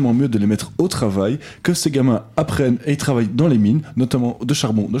serait tellement mieux de les mettre au travail, que ces gamins apprennent et ils travaillent dans les mines, notamment de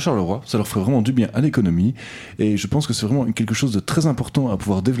charbon de Charleroi. Ça leur ferait vraiment du bien à l'économie. Et je pense que c'est vraiment quelque chose de très important à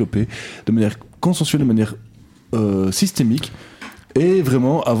pouvoir développer de manière consensuelle, de manière systémique, et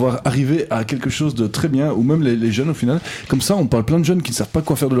vraiment arrivé à quelque chose de très bien, ou même les jeunes au final. Comme ça, on parle plein de jeunes qui ne savent pas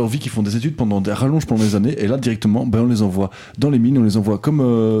quoi faire de leur vie, qui font des études pendant des rallonges pendant des années, et là directement, on les envoie dans les mines, on les envoie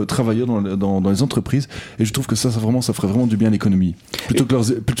comme travailleurs dans les entreprises, et je trouve que ça ferait vraiment du bien à l'économie, plutôt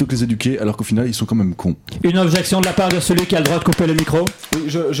que les éduquer, alors qu'au final, ils sont quand même cons. Une objection de la part de celui qui a le droit de couper le micro? Oui,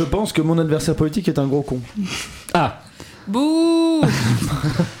 je pense que mon adversaire politique est un gros con. Ah. Bouh.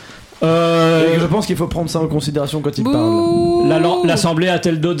 Et je pense qu'il faut prendre ça en considération quand il parle. L'Assemblée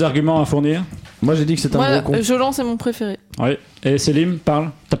a-t-elle d'autres arguments à fournir? Moi j'ai dit que c'était un gros con. Jolant, c'est mon préféré. Oui. Et Selim, parle.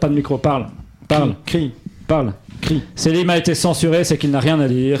 T'as pas de micro, parle. Crie. Parle. Crie. Selim a été censuré, c'est qu'il n'a rien à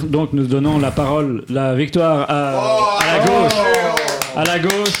dire. Donc nous donnons la victoire à la gauche. À la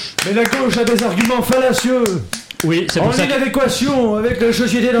gauche. Mais la gauche a des arguments fallacieux. Oui, c'est pour ça. En inadéquation avec la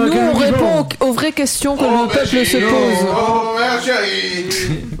société dans nous, laquelle on répond aux vraies questions que le peuple se pose.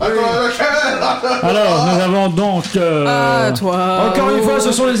 Alors, nous avons donc. Toi. Encore une fois,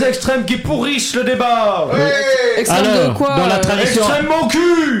 ce sont les extrêmes qui pourrissent le débat. Extrême de quoi? Dans la tradition. Extrême mon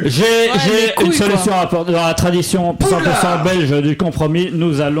cul. J'ai une solution à apporter. Dans la tradition 100% belge du compromis,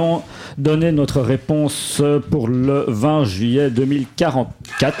 nous allons donner notre réponse pour le 20 juillet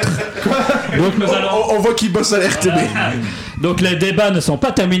 2044. Donc nous allons... On voit qu'il bosse à la RTB. Donc les débats ne sont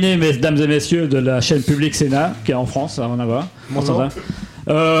pas terminés, mesdames et messieurs de la chaîne publique Sénat, qui est en France, ça va en avoir.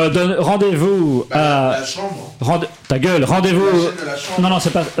 Rendez-vous à... La chambre. Ta gueule, rendez-vous... Non,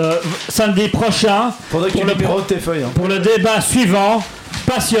 c'est pas... samedi prochain... Faudrait que tu numérotes tes feuilles. Pour le débat suivant,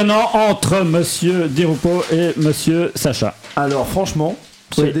 passionnant entre Monsieur Di Rupo et Monsieur Sacha. Alors franchement...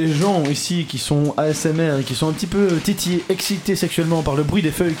 S'il y a des gens ici qui sont ASMR et qui sont un petit peu titillés, excités sexuellement par le bruit des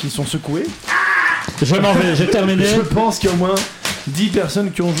feuilles qui sont secouées, je m'en vais, j'ai terminé. Je pense qu'il y a au moins 10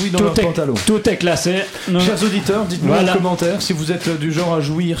 personnes qui ont joui dans leur pantalon. Tout est classé. Chers auditeurs, dites-nous en commentaire si vous êtes du genre à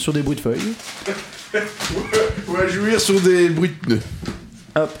jouir sur des bruits de feuilles. Ou à jouir sur des bruits de pneus.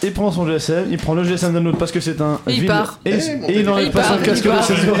 Hop, il prend son GSM, il prend le GSM d'un autre parce que c'est un... Il part. Et il n'enlève pas son casque de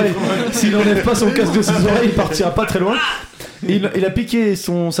ses oreilles. S'il n'enlève pas son casque de ses oreilles, il partira pas très loin. Il a piqué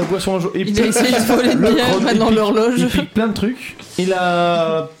sa boisson. Il a essayé de voler de bière, maintenant l'horloge. Il pique plein de trucs. Il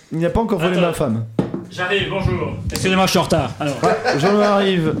n'a pas encore volé ma femme. J'arrive, bonjour. Excusez-moi, je suis en retard. Alors. J'en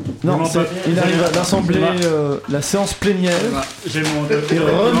arrive. Non, il arrive à l'assembler la séance plénière. Il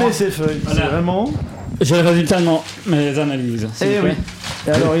remet ses feuilles. Voilà. C'est vraiment... J'ai le résultat de mes analyses. Eh oui. Et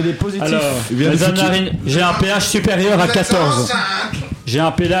alors, il est positif. Alors, j'ai un pH supérieur à 14. J'ai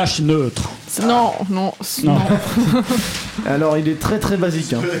un pH neutre. Non. Alors, il est très très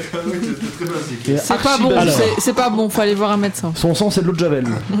basique. Hein. C'est pas bon, c'est pas bon, faut aller voir un médecin. Son sang, c'est de l'eau de Javel.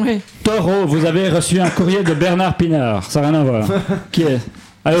 Oui. Taureau, vous avez reçu un courrier de Bernard Pinard. Ça n'a rien à voir. Qui est?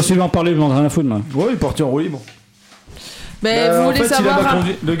 Allez, au suivant, parlez, vous n'en avez rien à foutre, moi. Ouais, il est parti en roue libre. Mais vous voulez savoir.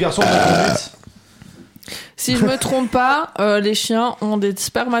 Le garçon de la conduite. Si je me trompe pas, les chiens ont des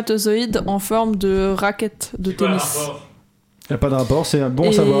spermatozoïdes en forme de raquette de tennis. Il n'y a pas de rapport, c'est bon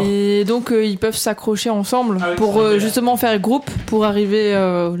à savoir. Et donc ils peuvent s'accrocher ensemble pour justement faire groupe pour arriver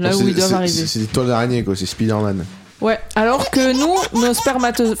là où ils doivent arriver. C'est des toiles d'araignée quoi, c'est Spider-Man. Ouais, alors que nous, vos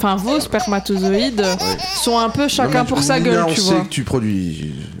spermatozoïdes sont un peu chacun pour sa gueule, tu vois. On sait que tu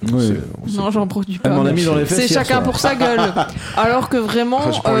produis. Non, j'en produis pas. Mon ami dans les fesses. C'est chacun pour sa gueule. Alors que vraiment,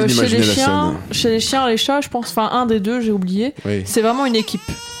 chez les chiens, les chats, je pense, enfin un des deux, j'ai oublié, c'est vraiment une équipe.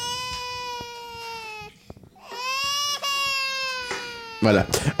 Voilà.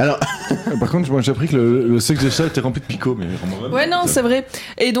 Alors. Par contre, moi j'ai appris que le sexe du chat était rempli de picots. Mais ouais, non, c'est vrai.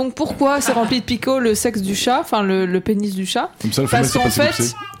 Et donc pourquoi c'est rempli de picots le sexe du chat, enfin le pénis du chat? Comme ça, parce qu'en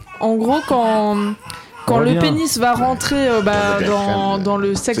fait, en gros, quand le pénis va rentrer dans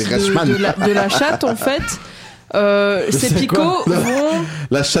le sexe de la chatte, en fait, ces picots vont...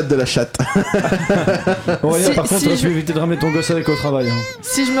 La chatte de la chatte. Par contre, tu vas éviter de ramener ton gosse avec au travail.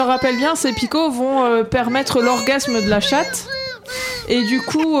 Si je me rappelle bien, ces picots vont permettre l'orgasme de la chatte et du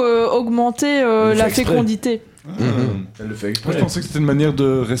coup augmenter la fécondité. Elle le fait exprès. Je pensais que c'était une manière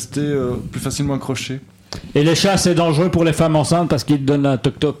de rester plus facilement accroché. Et les chats, c'est dangereux pour les femmes enceintes parce qu'ils donnent la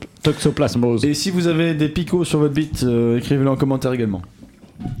toxoplasmose. Et si vous avez des picots sur votre bite, écrivez-le en commentaire également.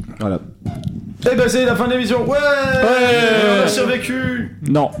 Voilà. Et ben c'est la fin de l'émission. Ouais, on a survécu.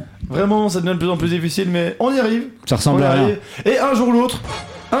 Non. Vraiment, ça devient de plus en plus difficile, mais on y arrive. Ça ressemble à rien. Et un jour ou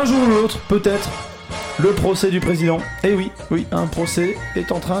l'autre, peut-être, le procès du président. Et oui, un procès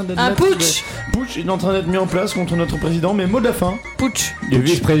est en train d'être... Un putsch. Putsch est en train d'être mis en place contre notre président, mais mot de la fin. Putsch. Du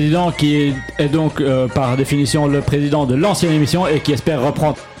vice-président qui est donc par définition le président de l'ancienne émission et qui espère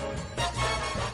reprendre